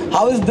problem.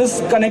 How is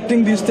this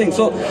connecting these things?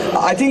 So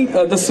I think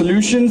the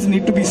solutions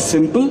need to be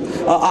simple.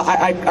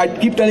 I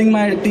keep telling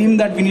my team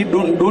that we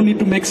don't need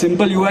to make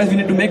simple UIs. We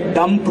need to make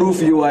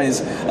dumb-proof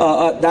UIs.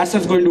 That's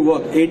what's going to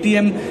work.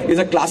 ATM is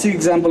a classic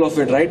example of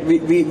it, right?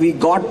 We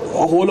got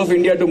a whole of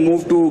India to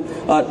move to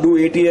do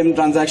ATM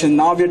transactions.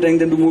 Now we are trying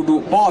them to move to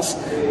POS.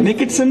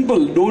 Make it simple.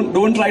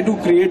 Don't try to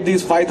create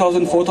these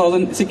 5,000,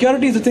 4,000.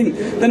 Security is the thing.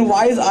 Then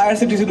why is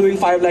IRCTC doing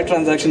 5 lakh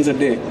transactions a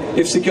day?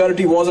 If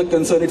security was a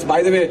concern, it's,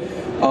 by the way,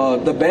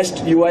 the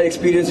best UI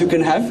experience you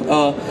can have,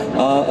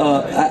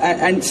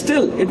 and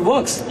still it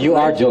works. You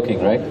are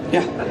joking, right?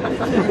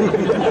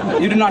 Yeah.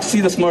 You did not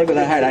see the smirk that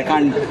I had. I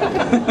can't.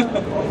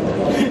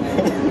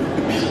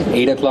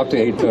 8 o'clock to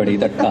 8:30.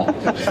 That car.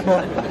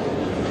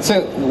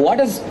 So, what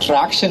does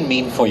traction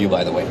mean for you,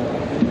 by the way?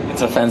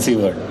 It's a fancy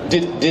word.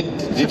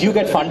 Did you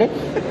get funded?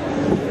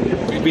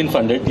 We've been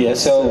funded, yes.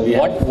 So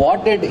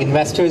what did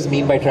investors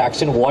mean by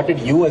traction? What did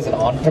you as an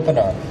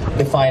entrepreneur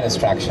define as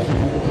traction?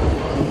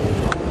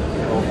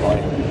 Oh boy.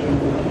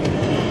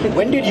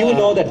 When did you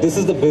know that this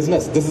is a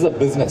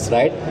business,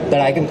 right?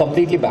 That I can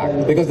completely back,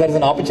 because there is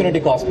an opportunity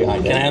cost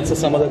behind it. Can I answer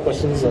some other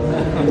questions?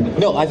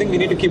 No, I think we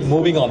need to keep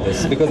moving on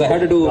this, because I had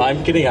to do... No,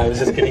 I'm kidding, I was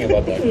just kidding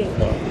about that.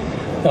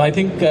 No, I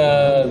think...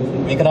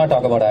 we cannot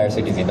talk about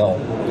IRCTC, no.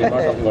 We're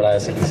not talking about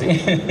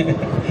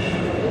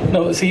IRCTC.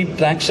 No, see,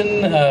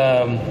 traction...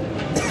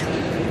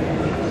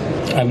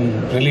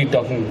 I'm really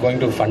going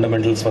to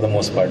fundamentals for the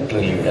most part,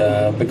 really,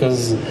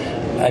 because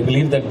I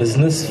believe that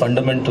business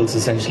fundamentals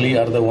essentially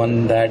are the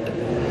one that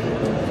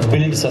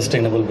build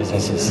sustainable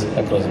businesses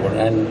across the board.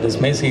 And this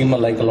may seem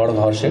like a lot of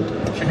horseshit.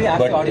 Should we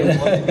ask the audience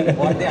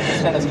what they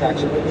understand as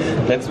traction?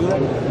 Let's do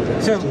that.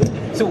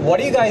 So what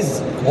do you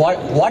guys,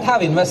 what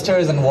have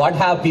investors and what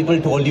have people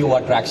told you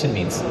what traction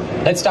means?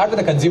 Let's start with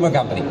a consumer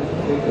company.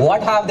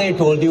 What have they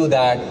told you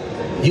that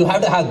you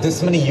have to have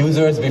this many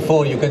users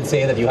before you can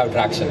say that you have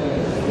traction.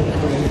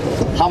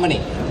 How many?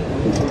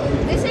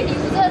 They said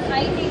users,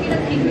 I take it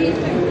as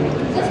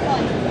engagement. Just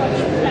launch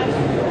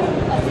traction.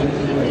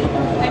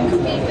 And to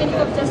take when you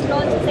have just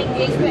launched is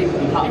engagement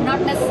and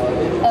not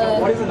necessarily.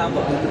 What is the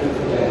number?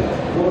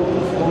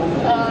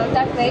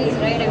 That varies,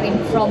 right? I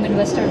mean, from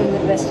investor to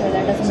investor,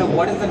 that doesn't. So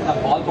what is the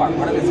ballpark?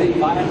 What do they say?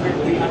 500,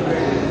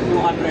 300,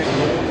 200,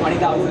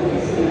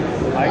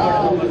 20,000? I got a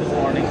number this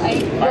morning.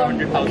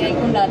 500,000. I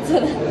couldn't answer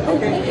that.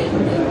 Okay.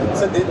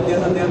 So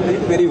they're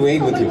being very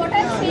vague with you. What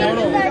I'm saying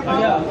is that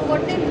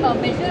what they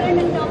measure it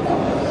in terms of,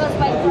 because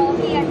by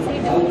probably at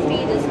say different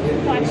stages,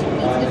 traction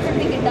means different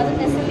thing. It doesn't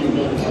necessarily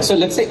mean. So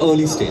let's say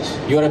early stage.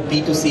 You're a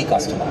B2C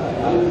customer.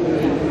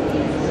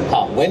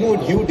 When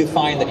would you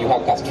define that you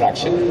have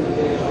traction?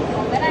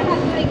 When I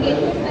have your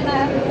engagement, when I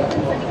have more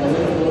than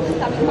 30%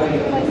 coming back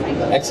to my site.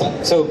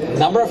 Excellent. So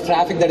number of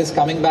traffic that is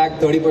coming back,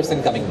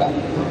 30% coming back.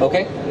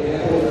 Okay?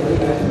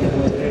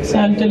 So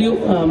I'll tell you,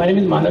 my name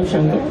is Manav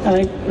Shankar and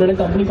I run a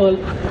company called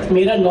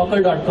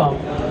MeraLocker.com.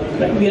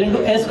 Right? We are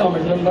into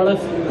S-commerce, a lot of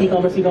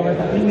e-commerce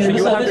happening. So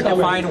you have to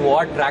define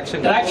what traction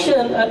is.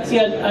 Traction,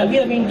 we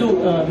have been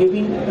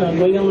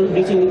going on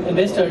reaching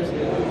investors.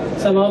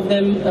 Some of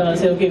them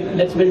say, okay,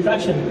 let's build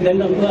traction, then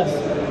come to us.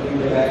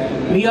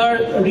 We are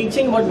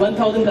reaching about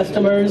 1,000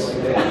 customers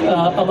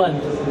a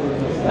month.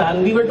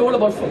 And we were told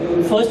about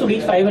first to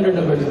reach 500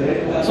 numbers.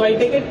 So I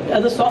take it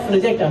as a soft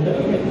reject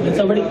with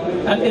somebody.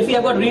 And if we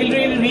have got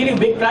really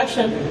big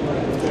traction,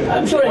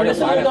 I'm sure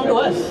investors will come to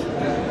us.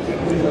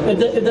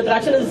 If the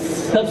traction is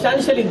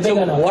substantially big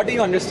enough. What do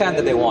you understand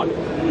that they want?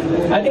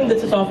 I think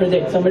that's a soft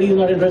reject. Somebody who's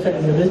not interested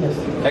in the business.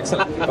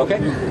 Excellent. Okay.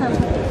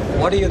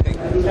 What do you think?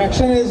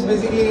 Traction is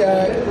basically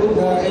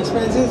the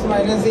expenses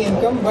minus the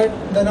income, but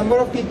the number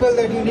of people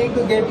that you need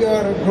to get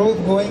your growth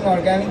going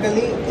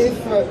organically,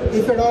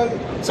 if at all.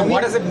 So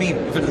what does it mean?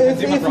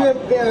 If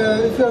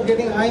you're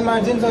getting high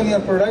margins on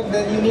your product,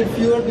 then you need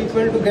fewer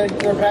people to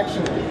get your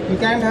traction. You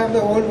can't have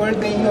the whole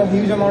world paying you a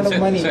huge amount of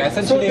money.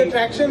 So the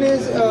traction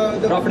is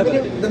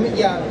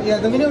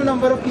the minimum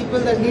number of people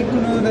that need to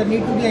know, that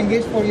need to be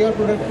engaged for your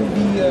product to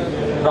be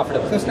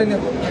profitable,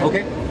 sustainable.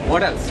 Okay.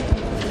 What else?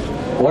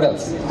 What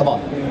else? Come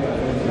on.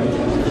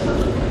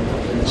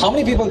 How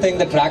many people think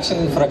that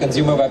traction for a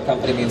consumer web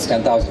company means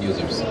 10,000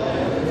 users?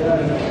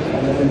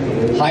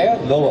 Higher?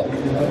 Lower?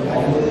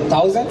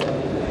 1,000?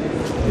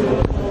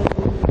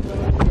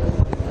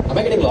 Am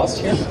I getting lost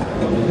here?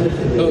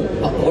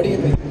 What do you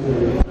think?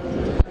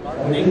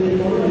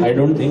 I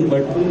don't think,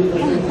 but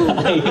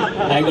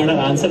I got an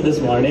answer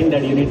this morning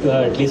that you need to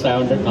have at least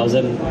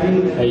 500,000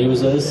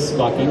 users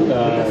talking.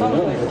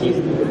 At least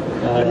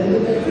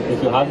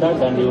if you have that,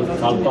 then you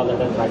call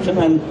that a traction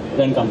and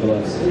then come to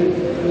us.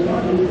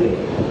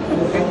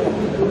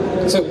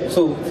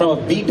 So from a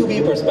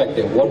B2B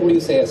perspective, what would you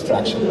say as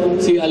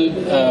traction? See, is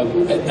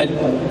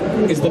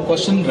the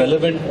question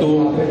relevant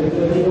to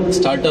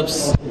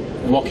startups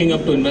walking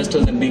up to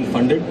investors and being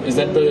funded? Is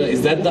that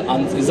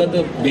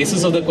the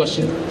basis of the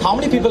question? How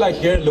many people are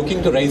here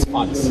looking to raise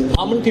funds?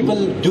 How many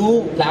people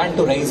do plan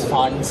to raise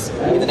funds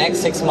in the next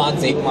 6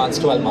 months, 8 months,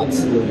 12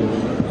 months?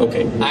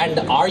 Okay. And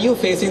are you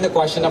facing the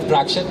question of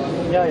traction?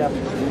 Yeah.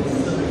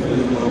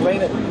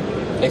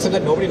 Except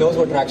that nobody knows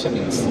what traction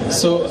means.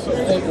 So,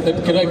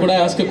 could I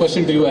ask a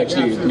question to you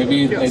actually?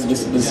 Maybe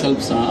this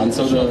helps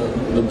answer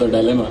the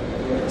dilemma.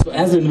 So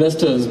as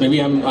investors,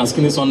 maybe I'm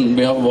asking this on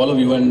behalf of all of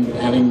you and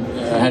having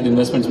had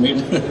investments made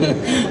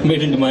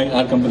into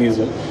our company as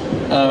well.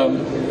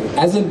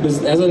 As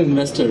an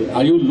investor,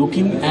 are you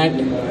looking at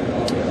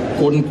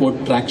quote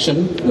unquote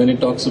traction when you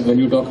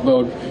talk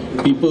about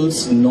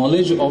people's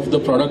knowledge of the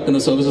product and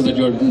the services that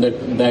your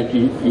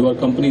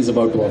company is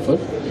about to offer?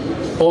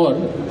 Or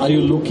are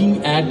you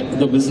looking at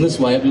the business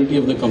viability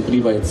of the company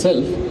by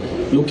itself,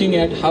 looking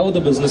at how the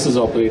business is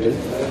operated,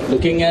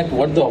 looking at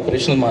what the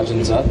operational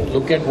margins are,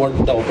 look at what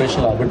the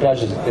operational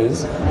arbitrage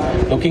is,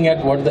 looking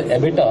at what the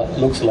EBITDA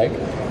looks like,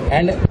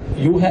 and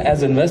you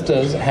as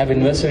investors have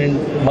invested in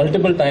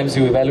multiple times,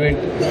 you evaluate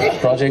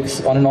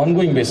projects on an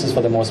ongoing basis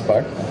for the most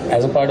part,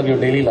 as a part of your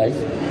daily life.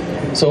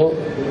 So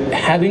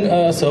having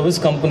a service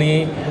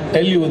company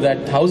tell you that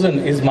 1,000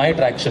 is my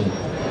traction,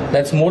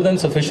 that's more than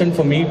sufficient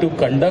for me to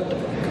conduct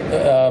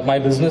my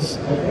business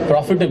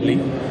profitably.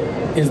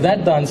 Is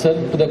that the answer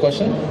to the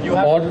question? You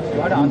have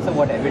to answer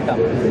what EBITDA.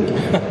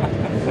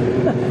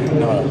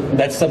 No,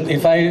 that's something.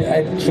 Do I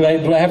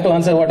have to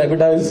answer what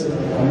EBITDA is?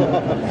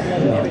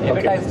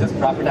 EBITDA is just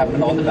profit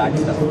after all the bad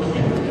stuff.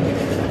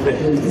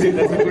 That's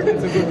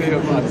a good way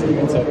of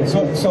answering.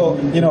 So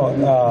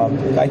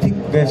I think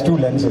there's two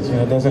lenses.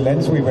 There's a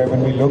lens we wear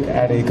when we look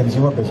at a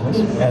consumer business,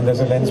 and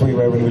there's a lens we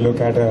wear when we look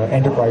at an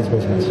enterprise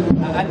business.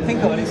 I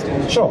think early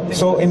stage. Sure.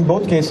 So in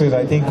both cases,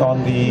 I think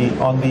on the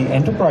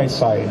enterprise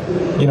side,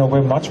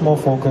 we're much more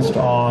focused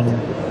on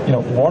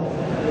what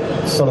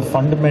sort of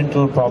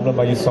fundamental problem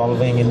are you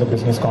solving in the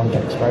business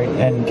context, right?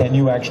 And can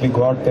you actually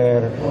go out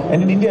there?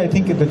 And in India, I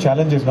think the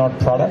challenge is not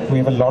product. We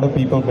have a lot of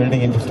people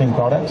building interesting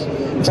products.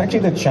 It's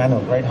actually the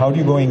channel, right? How do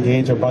you go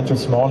engage a bunch of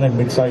small and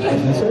mid-sized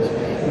businesses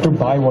to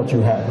buy what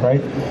you have,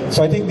 right?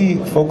 So I think the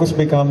focus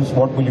becomes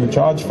what will you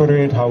charge for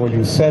it, how will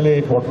you sell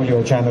it, what will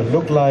your channel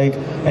look like,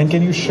 and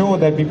can you show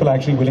that people are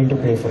actually willing to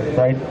pay for it,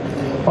 right?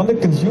 On the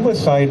consumer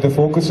side, the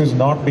focus has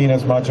not been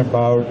as much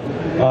about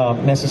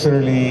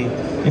necessarily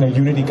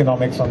unit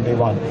economics on day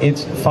one.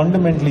 It's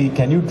fundamentally,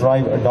 can you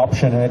drive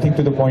adoption, and I think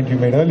to the point you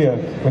made earlier,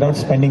 without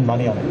spending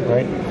money on it,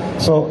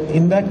 right? So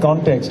in that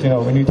context,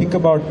 when you think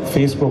about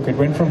Facebook, it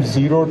went from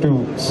 0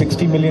 to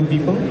 60 million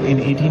people in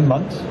 18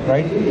 months,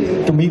 right?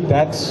 To me,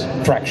 that's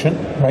traction,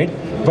 right?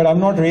 But I'm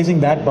not raising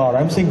that bar.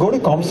 I'm saying go to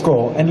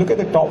Comscore and look at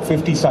the top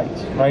 50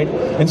 sites, right?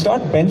 And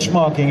start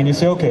benchmarking, and you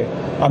say, okay,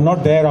 I'm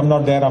not there, I'm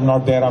not there, I'm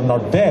not there, I'm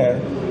not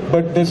there.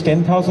 But does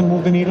 10,000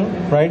 move the needle,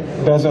 right?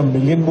 Does 1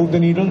 million move the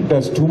needle?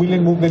 Does 2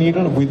 million move the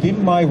needle?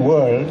 Within my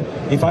world,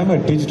 if I'm a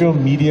digital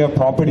media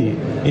property,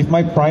 if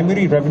my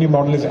primary revenue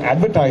model is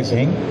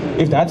advertising,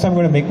 if that's how I'm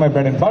going to make my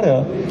bread and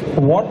butter,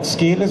 what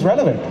scale is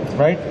relevant,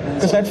 right?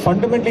 Because that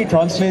fundamentally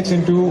translates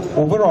into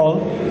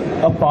overall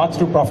a path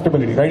to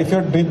profitability, right? If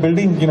you're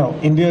building,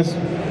 India's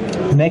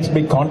next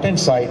big content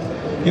site,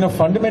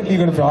 fundamentally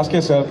you're going to ask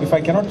yourself, if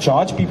I cannot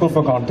charge people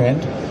for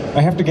content,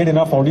 I have to get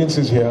enough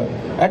audiences here.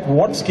 At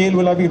what scale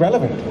will I be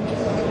relevant?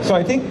 So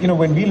I think,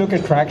 when we look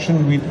at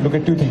traction, we look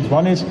at two things.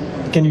 One is,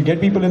 can you get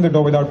people in the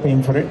door without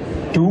paying for it?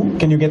 2,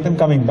 can you get them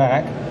coming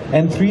back?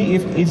 And 3,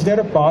 is there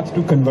a path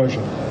to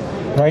conversion?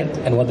 Right?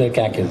 And what the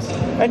CAC is.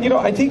 And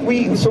I think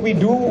we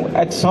do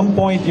at some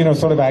point,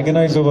 sort of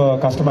agonize over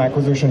customer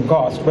acquisition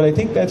cost, but I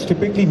think that's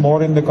typically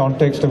more in the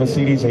context of a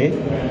Series A.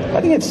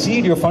 I think at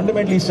seed, you're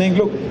fundamentally saying,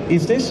 look,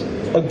 is this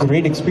a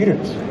great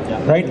experience?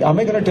 Right? Am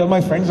I going to tell my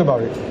friends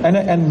about it?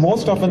 And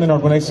most often than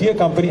not, when I see a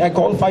company, I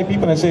call 5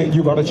 people and I say,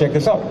 you got to check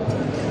this out.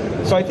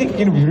 So I think,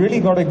 we really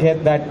got to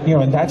get that,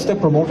 and that's the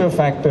promoter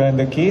factor and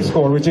the K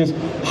score, which is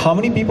how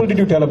many people did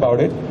you tell about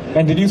it?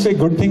 And did you say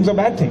good things or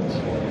bad things?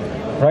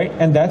 Right?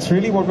 And that's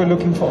really what we're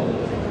looking for.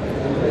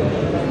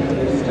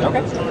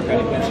 Okay.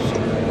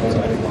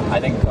 I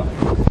think...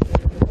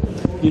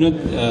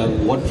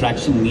 what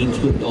traction means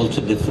would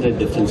also differ at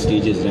different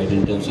stages, right,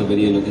 in terms of whether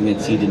you're looking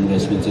at seed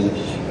investments.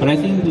 But I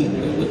think,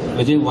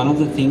 Vijay, one of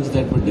the things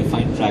that would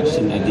define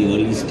traction at the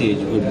early stage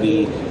would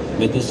be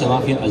whether some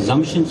of your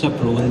assumptions are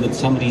proven with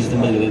some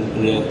reasonable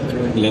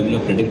level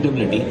of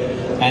predictability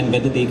and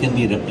whether they can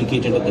be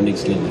replicated at the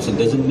next level. So it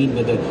doesn't mean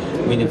whether,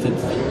 if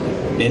it's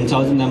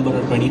 10,000 number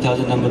or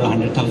 20,000 number or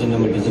 100,000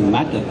 number, it doesn't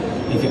matter.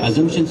 If your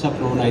assumptions are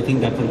proven, I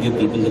think that will give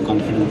people the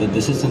confidence that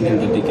this is something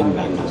that they can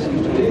back up.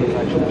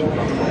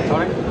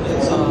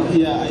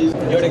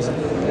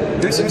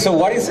 So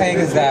what he's saying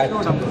is that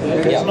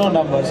there's no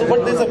numbers,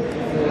 but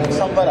there's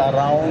somewhere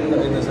around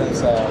in the sense.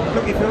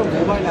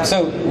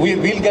 So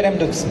we'll get him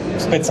to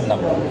spit some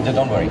number. Just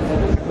don't worry.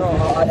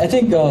 I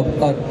think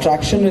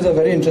traction is a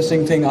very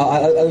interesting thing.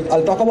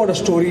 I'll talk about a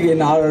story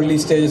in our early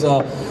stages.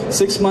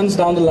 6 months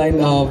down the line,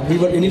 we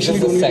were initially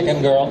doing... Is this the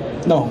second girl?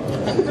 No.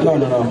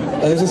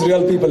 This is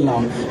real people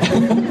now.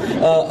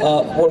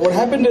 What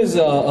happened is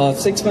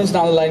 6 months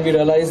down the line, we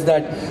realized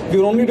that we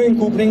were only doing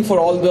couponing for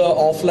all the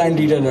offline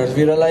retailers.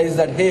 We realized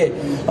that, hey,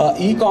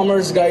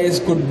 e-commerce guys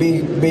could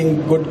be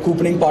being good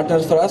couponing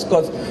partners for us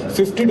because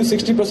 50 to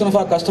 60% of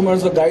our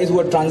customers were guys who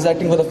were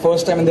transacting for the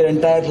first time in their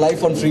entire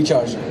life on free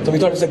charge. So we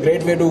thought it's a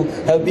great way to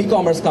help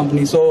e-commerce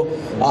companies. So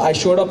I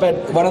showed up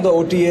at one of the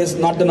OTAs,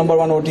 not the number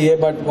 1 OTA,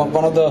 but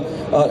one of the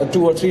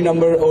 2 or 3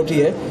 number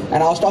OTA.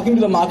 And I was talking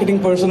to the marketing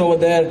person over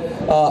there,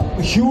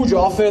 huge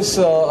office,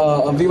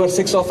 we were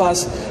 6 of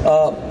us,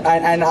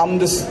 and I'm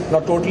just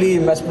totally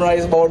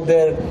mesmerized about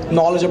their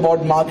knowledge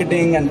about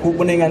marketing and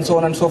couponing and so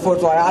on and so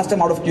forth. So I asked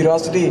him out of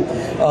curiosity,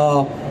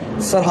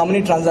 sir, how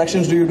many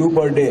transactions do you do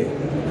per day,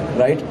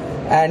 right?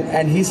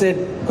 And he said,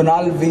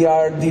 Kunal, we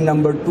are the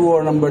number 2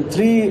 or number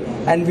 3,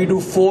 and we do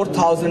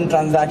 4,000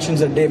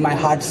 transactions a day. My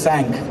heart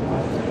sank.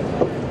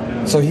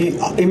 So he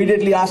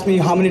immediately asked me,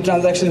 how many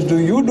transactions do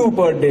you do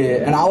per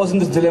day? And I was in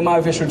this dilemma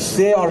if I should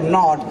say or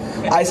not.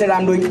 I said,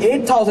 I'm doing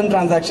 8,000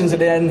 transactions a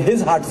day, and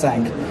his heart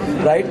sank,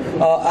 right?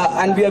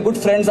 And we are good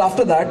friends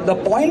after that. The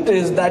point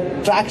is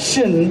that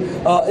traction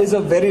is a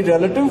very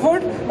relative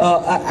word,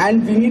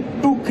 and we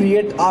need to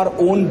create our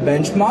own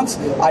benchmarks.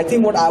 I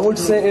think what I would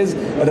say is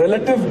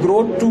relative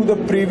growth to the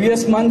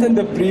previous month and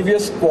the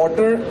previous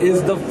quarter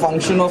is the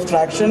function of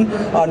traction,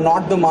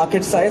 not the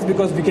market size,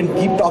 because we can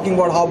keep talking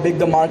about how big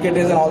the market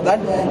is and all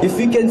that. If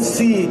we can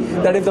see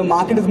that if the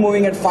market is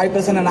moving at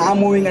 5% and I'm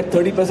moving at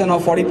 30% or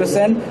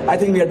 40%, I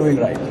think we are doing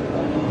right.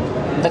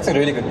 That's a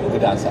really good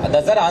answer.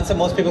 Does that answer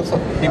most people's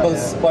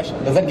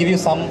question? Does that give you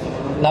some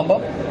number?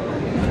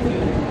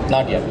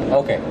 Not yet.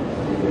 Okay.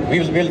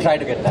 We'll try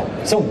to get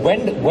that. So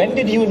when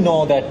did you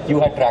know that you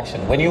had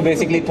traction? When you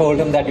basically told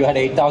him that you had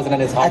 8,000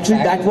 and his heart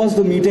Actually, that was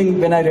the meeting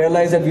when I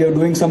realized that we are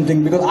doing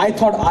something, because I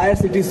thought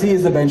IRCTC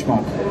is the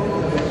benchmark.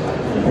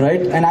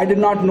 right? And I did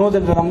not know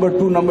that the number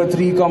 2, number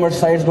 3 e-commerce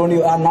sites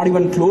are not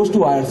even close to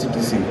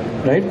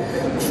IRCTC, right?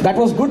 That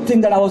was good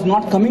thing that I was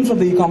not coming from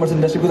the e-commerce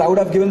industry, because I would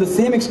have given the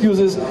same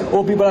excuses.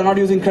 Oh, people are not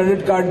using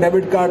credit card,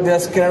 debit card, they are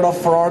scared of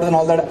fraud and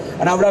all that,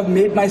 and I would have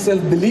made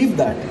myself believe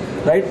that.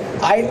 Right?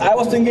 I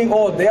was thinking,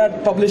 oh, they are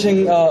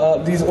publishing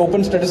these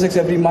open statistics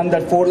every month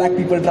that 4 lakh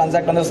people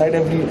transact on the site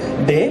every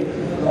day.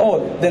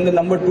 Oh, then the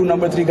number 2,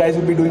 number 3 guys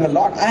would be doing a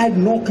lot. I had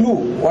no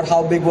clue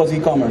how big was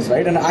e-commerce,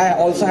 right? And I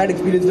also had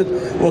experience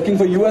with working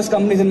for US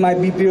companies in my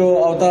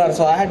BPO avatar,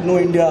 so I had no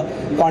India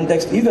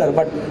context either.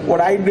 But what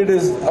I did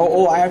is,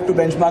 I have to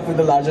benchmark with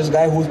the largest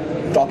guy who's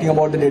talking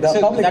about the data.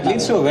 So that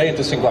leads to a very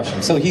interesting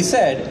question. So he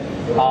said,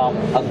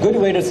 a good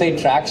way to say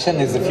traction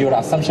is if your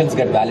assumptions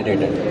get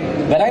validated.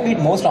 When I meet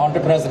most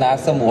entrepreneurs and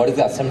ask them what is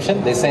the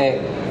assumption, they say,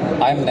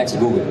 I'm next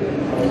Google,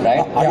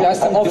 right? You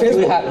ask them,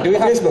 do you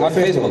have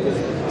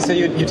Facebook? So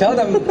you tell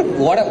them,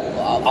 what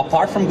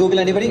apart from Google,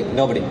 anybody?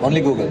 Nobody, only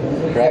Google,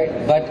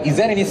 right? But is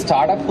there any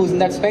startup who's in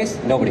that space?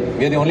 Nobody.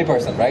 We're the only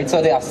person, right?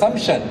 So the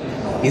assumption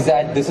is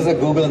that this is a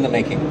Google in the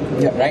making,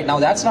 right? Now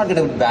that's not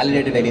going to be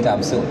validated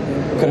anytime soon.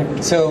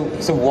 Correct. So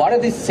what are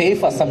the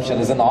safe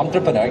assumptions? As an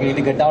entrepreneur, you need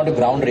to get down to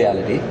ground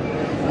reality.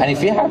 And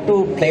if you have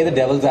to play the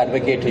devil's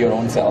advocate to your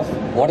own self,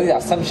 what are the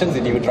assumptions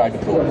that you would try to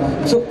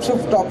prove? So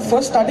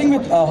first starting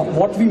with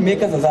what we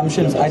make as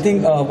assumptions, I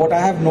think what I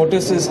have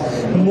noticed is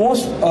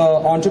most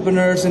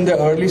entrepreneurs in the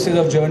early stage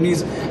of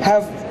journeys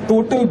have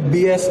total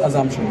BS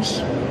assumptions.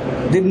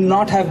 They do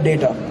not have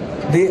data.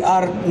 They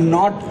are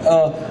not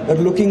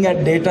looking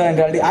at data and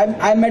reality.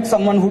 I met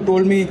someone who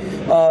told me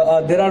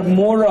there are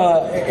more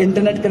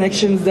internet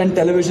connections than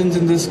televisions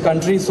in this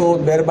country, so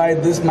thereby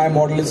my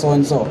model is so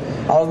and so.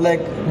 I was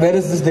like, where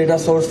is this data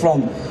source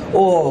from?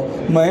 Oh,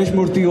 Mahesh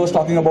Murthy was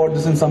talking about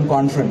this in some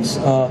conference.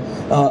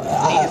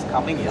 He's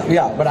coming here.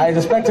 Yeah, but I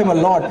respect him a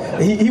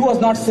lot. He was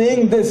not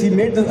saying this. He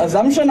made the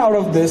assumption out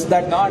of this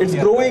that it's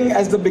growing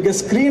as the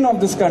biggest screen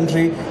of this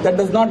country. That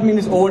does not mean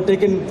it's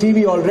overtaken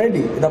TV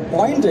already. The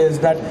point is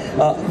that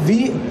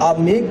we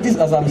make these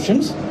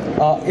assumptions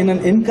in an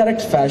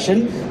incorrect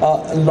fashion.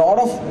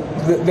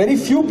 Very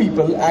few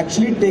people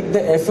actually take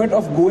the effort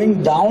of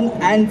going down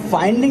and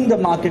finding the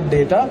market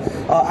data,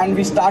 and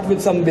we start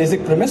with some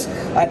basic premise.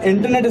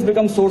 Internet has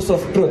become source of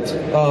truth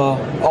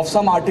of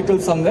some article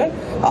somewhere.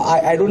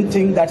 I don't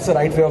think that's the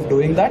right way of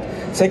doing that.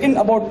 Second,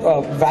 about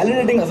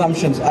validating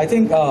assumptions. I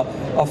think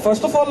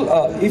first of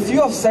all, if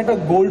you have set a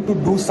goal to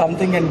do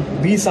something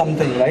and be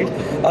something,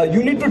 right,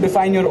 you need to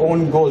define your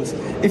own goals.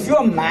 If you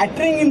are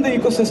mattering in the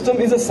ecosystem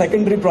is a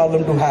secondary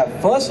problem to have.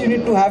 First, you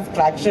need to have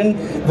traction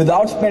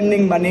without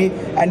spending money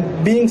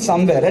and being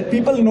somewhere that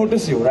people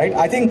notice you, right?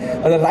 I think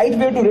the right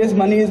way to raise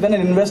money is when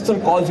an investor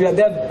calls you.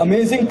 They have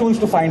amazing tools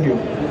to find you,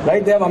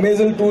 right? They have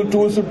amazing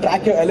tools to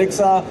track your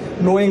Alexa,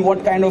 knowing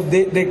what kind of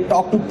they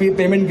talk to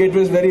payment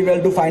gateways very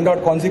well to find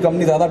out kaun si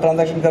company zyada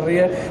transaction kar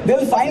rahi hai.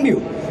 They'll find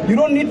you. You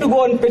don't need to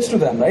go and pitch to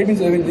them, right?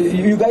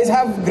 You guys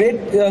have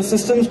great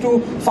systems to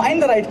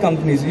find the right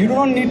companies. You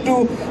don't need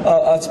to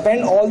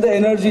spend all the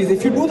energies.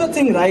 If you do the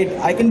thing right,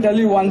 I can tell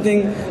you one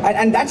thing,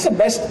 and that's the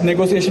best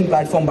negotiation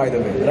platform, by the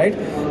way,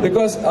 right?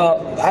 Because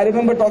I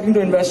remember talking to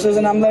investors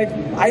and I'm like,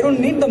 I don't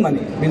need the money.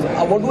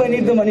 What do I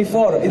need the money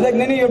for? It's like,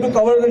 no, you have to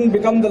cover it and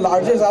become the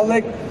largest. I was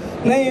like,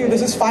 no,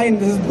 this is fine.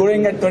 This is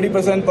growing at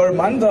 30% per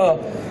month.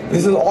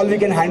 This is all we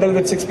can handle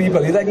with 6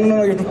 people. He's like,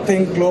 no, you have to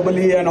think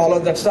globally and all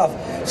of that stuff.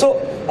 So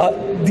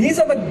these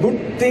are the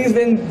good things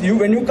when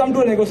you come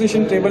to a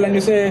negotiation table and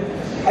you say,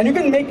 and you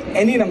can make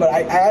any number.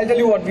 I'll tell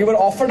you what, we were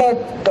offered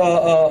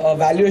a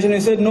valuation. He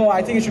said, no,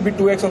 I think it should be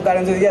 2x of that.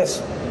 And said,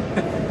 yes.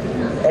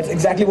 That's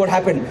exactly what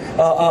happened.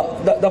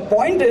 The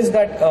point is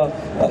that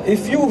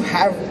if you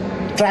have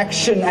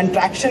traction, and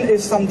traction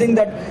is something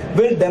that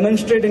will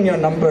demonstrate in your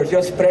numbers.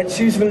 Your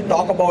spreadsheets will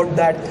talk about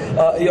that.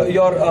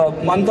 Your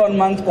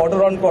month-on-month,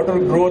 quarter-on-quarter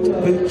growth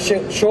will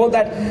show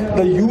that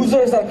the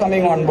users are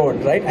coming on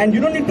board, right? And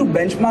you don't need to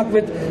benchmark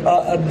with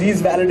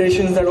these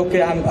validations that,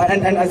 okay,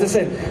 and as I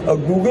said,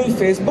 Google,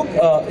 Facebook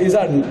is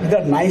a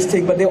nice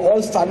thing, but they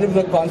all started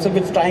with the concept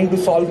of trying to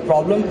solve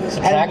problems.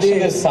 So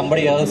traction is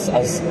somebody else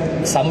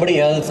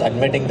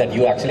admitting that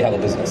you actually have a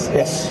business.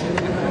 Yes,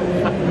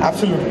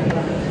 absolutely.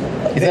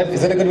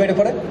 Is that a good way to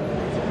put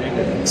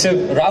it? So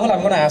Rahul, I'm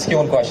going to ask you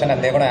one question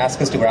and they're going to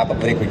ask us to wrap up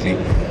very quickly.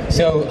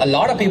 So a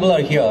lot of people are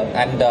here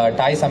and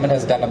TiE Summit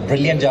has done a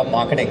brilliant job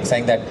marketing,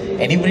 saying that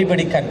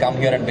anybody can come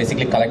here and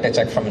basically collect a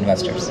check from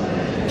investors.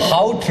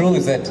 How true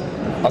is it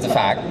of the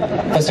fact?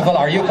 First of all,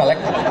 are you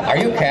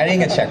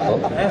carrying a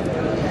checkbook?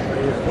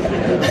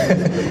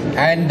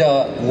 And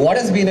what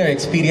has been your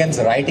experience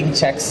writing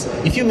checks?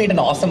 If you meet an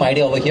awesome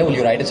idea over here, will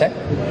you write a check?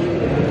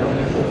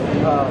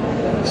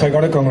 So I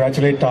got to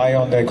congratulate TiE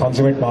on their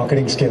consummate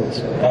marketing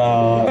skills.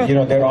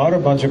 There are a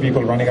bunch of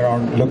people running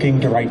around looking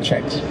to write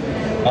checks.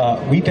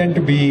 We tend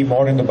to be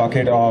more in the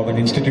bucket of an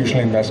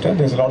institutional investor.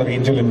 There's a lot of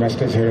angel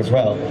investors here as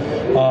well.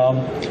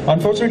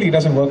 Unfortunately, it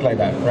doesn't work like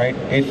that, right?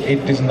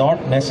 It is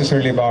not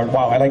necessarily about,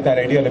 wow, I like that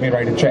idea, let me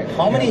write a check.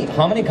 How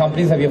many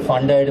companies have you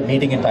funded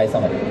meeting in TiE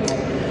Summit?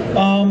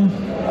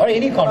 Or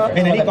any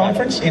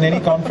conference. In any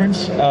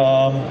conference,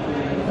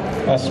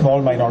 a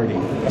small minority.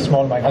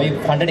 Have you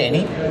funded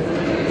any?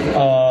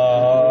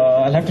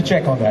 I'll have to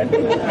check on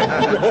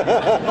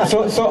that.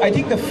 So I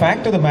think the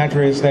fact of the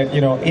matter is that,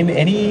 you know, in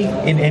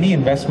any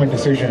investment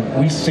decision,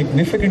 we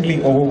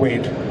significantly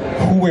overweight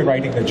who we're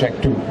writing the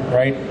check to,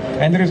 right?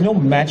 And there is no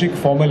magic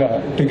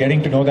formula to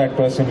getting to know that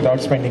person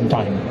without spending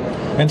time.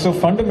 And so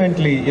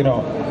fundamentally, you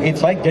know,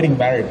 it's like getting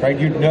married, right?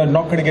 You're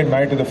not going to get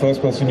married to the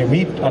first person you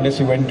meet unless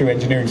you went to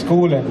engineering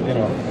school, and, you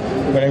know,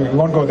 but anyway, we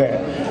won't go there.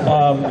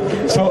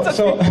 So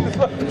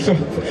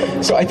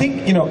I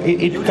think, you know,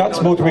 it cuts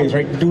both ways,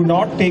 right? Do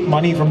not take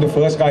money from the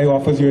first guy who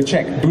offers you a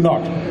check. Do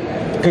not.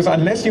 Because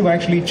unless you've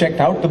actually checked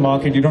out the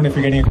market, you don't know if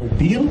you're getting a good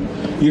deal,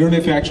 you don't know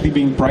if you're actually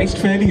being priced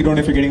fairly, you don't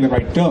know if you're getting the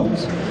right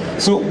terms.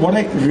 So what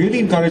I really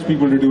encourage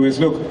people to do is,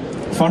 look,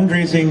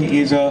 fundraising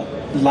is a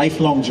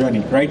lifelong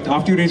journey, right?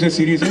 After you raise a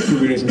Series A, you'll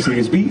be raising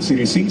Series B,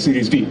 Series C,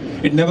 Series D.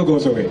 It never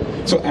goes away.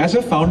 So as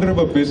a founder of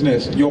a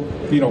business,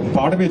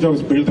 part of your job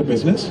is build the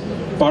business,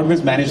 part of it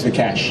is manage the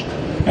cash.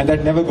 And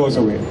that never goes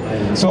away.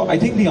 So I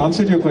think the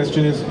answer to your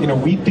question is, you know,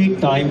 we take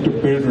time to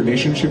build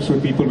relationships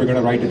with people we're going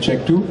to write a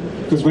check to.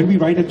 Because when we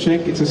write a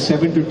check, it's a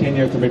 7 to 10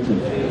 year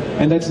commitment.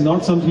 And that's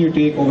not something you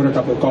take over a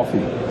cup of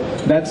coffee.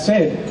 That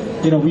said,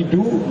 you know, we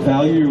do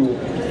value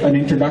an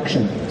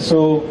introduction.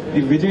 So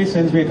if Vijay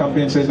sends me a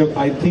company and says, look,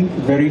 I think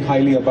very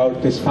highly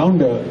about this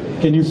founder,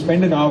 can you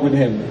spend an hour with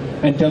him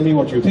and tell me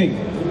what you think?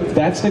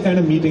 That's the kind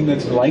of meeting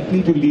that's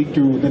likely to lead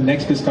to the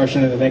next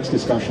discussion and the next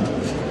discussion.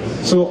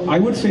 So I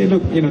would say,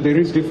 look, you know, there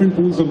is different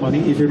pools of money.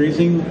 If you're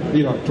raising,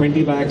 you know,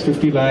 20 lakhs,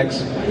 50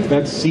 lakhs,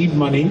 that's seed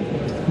money.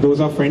 Those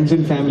are friends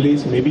and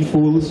families, maybe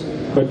fools,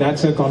 but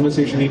that's a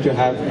conversation you need to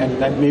have, and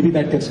maybe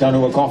that gets done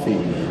over coffee.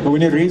 But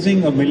when you're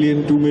raising $1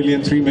 million, $2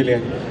 million, $3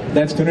 million,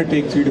 that's going to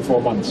take 3 to 4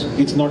 months.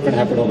 It's not going to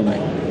happen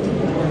overnight.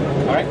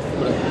 All right.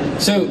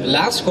 So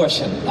last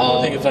question.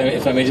 I think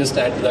if I may just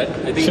add to that,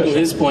 I think to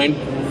his point,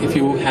 if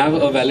you have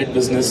a valid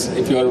business,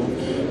 if you are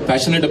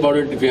passionate about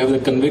it, if you have the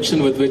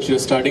conviction with which you're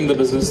starting the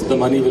business, the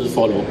money will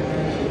follow.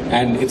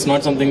 And it's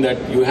not something that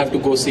you have to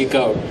go seek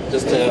out.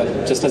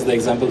 Just as the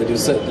example that you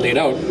laid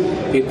out,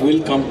 it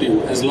will come to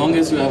you as long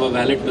as you have a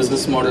valid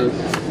business model,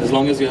 as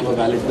long as you have a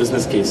valid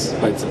business case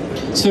by itself.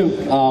 So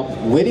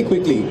very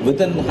quickly,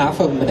 within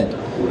half a minute,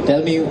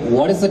 tell me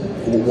what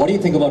do you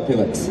think about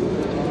pivots?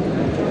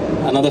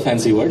 Another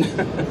fancy word,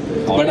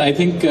 but I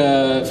think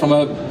from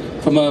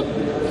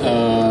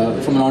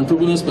an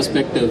entrepreneur's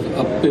perspective,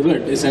 a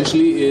pivot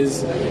essentially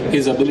is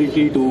his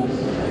ability to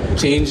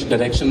change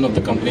direction of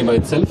the company by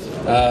itself.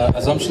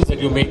 Assumptions that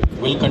you make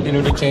will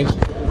continue to change.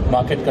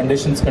 Market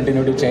conditions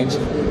continue to change.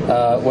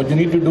 What you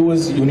need to do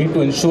is you need to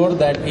ensure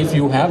that if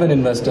you have an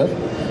investor,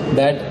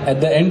 that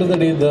at the end of the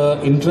day, the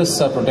interests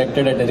are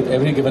protected at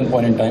every given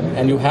point in time,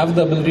 and you have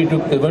the ability to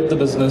pivot the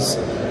business,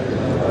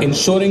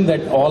 ensuring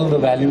that all the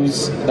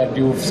values that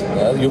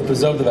you've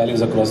preserved the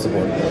values across the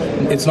board.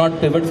 It's not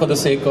pivot for the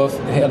sake of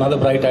another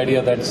bright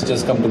idea that's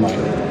just come to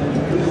mind.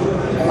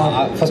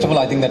 First of all,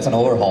 I think that's an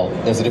overhaul.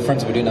 There's a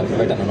difference between a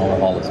pivot and an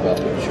overhaul as well.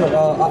 Sure.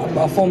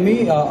 For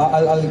me,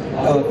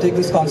 I'll take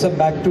this concept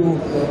back to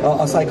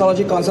a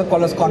psychology concept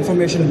called as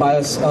confirmation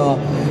bias.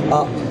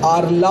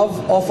 Our love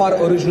of our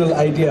original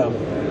idea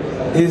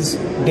is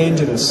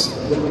dangerous.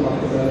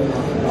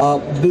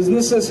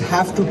 Businesses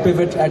have to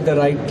pivot at the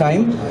right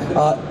time,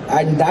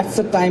 and that's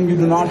the time you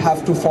do not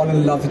have to fall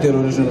in love with your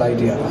original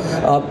idea.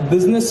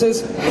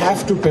 Businesses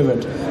have to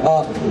pivot.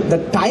 The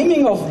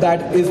timing of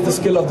that is the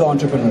skill of the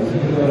entrepreneur,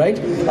 right?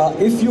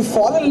 If you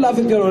fall in love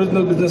with your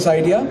original business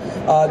idea,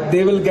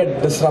 they will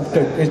get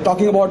disrupted. It's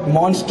talking about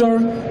Monster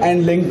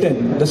and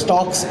LinkedIn. The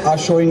stocks are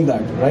showing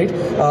that, right?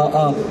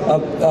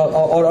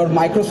 Or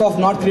Microsoft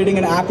not creating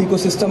an app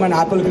ecosystem and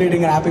Apple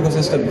creating an app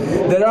ecosystem.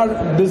 There are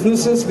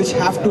businesses which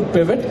have to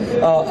pivot.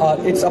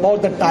 It's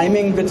about the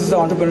timing, which is the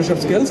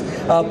entrepreneurship skills.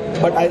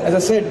 But as I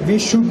said, we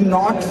should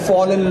not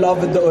fall in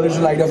love with the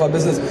original idea of our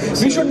business.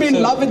 We should be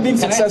in love with being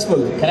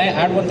successful. Can I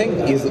add one thing?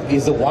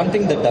 Is the one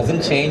thing that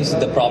doesn't change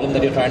the problem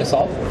that you're trying to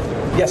solve?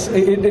 Yes,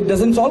 it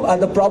doesn't solve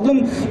the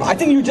problem. I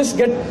think you just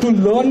get to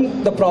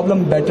learn the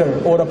problem better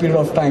over a period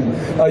of time.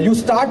 You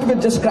start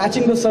with just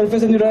scratching the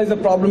surface and you realize the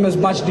problem is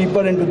much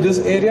deeper into these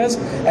areas,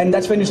 and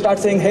that's when you start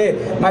saying, hey,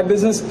 my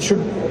business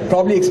should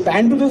probably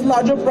expand to this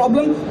larger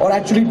problem or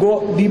actually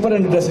go deeper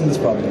in addressing this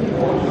problem.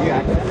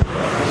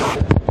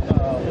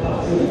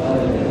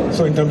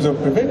 So in terms of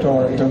pivot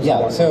or in terms of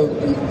what? So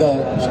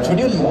should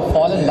you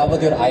fall in love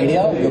with your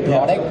idea, your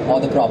product, or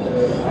the problem?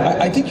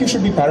 I think you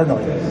should be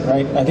paranoid,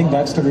 right? I think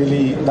that's the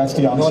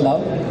answer. No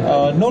love?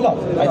 No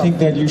love. I think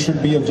that you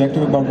should be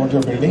objective about what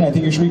you're building. I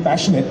think you should be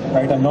passionate,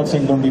 right? I'm not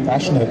saying don't be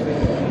passionate.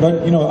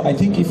 But, I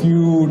think if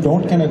you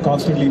don't kind of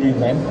constantly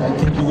reinvent, I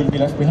think you will be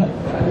left behind.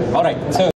 All right. So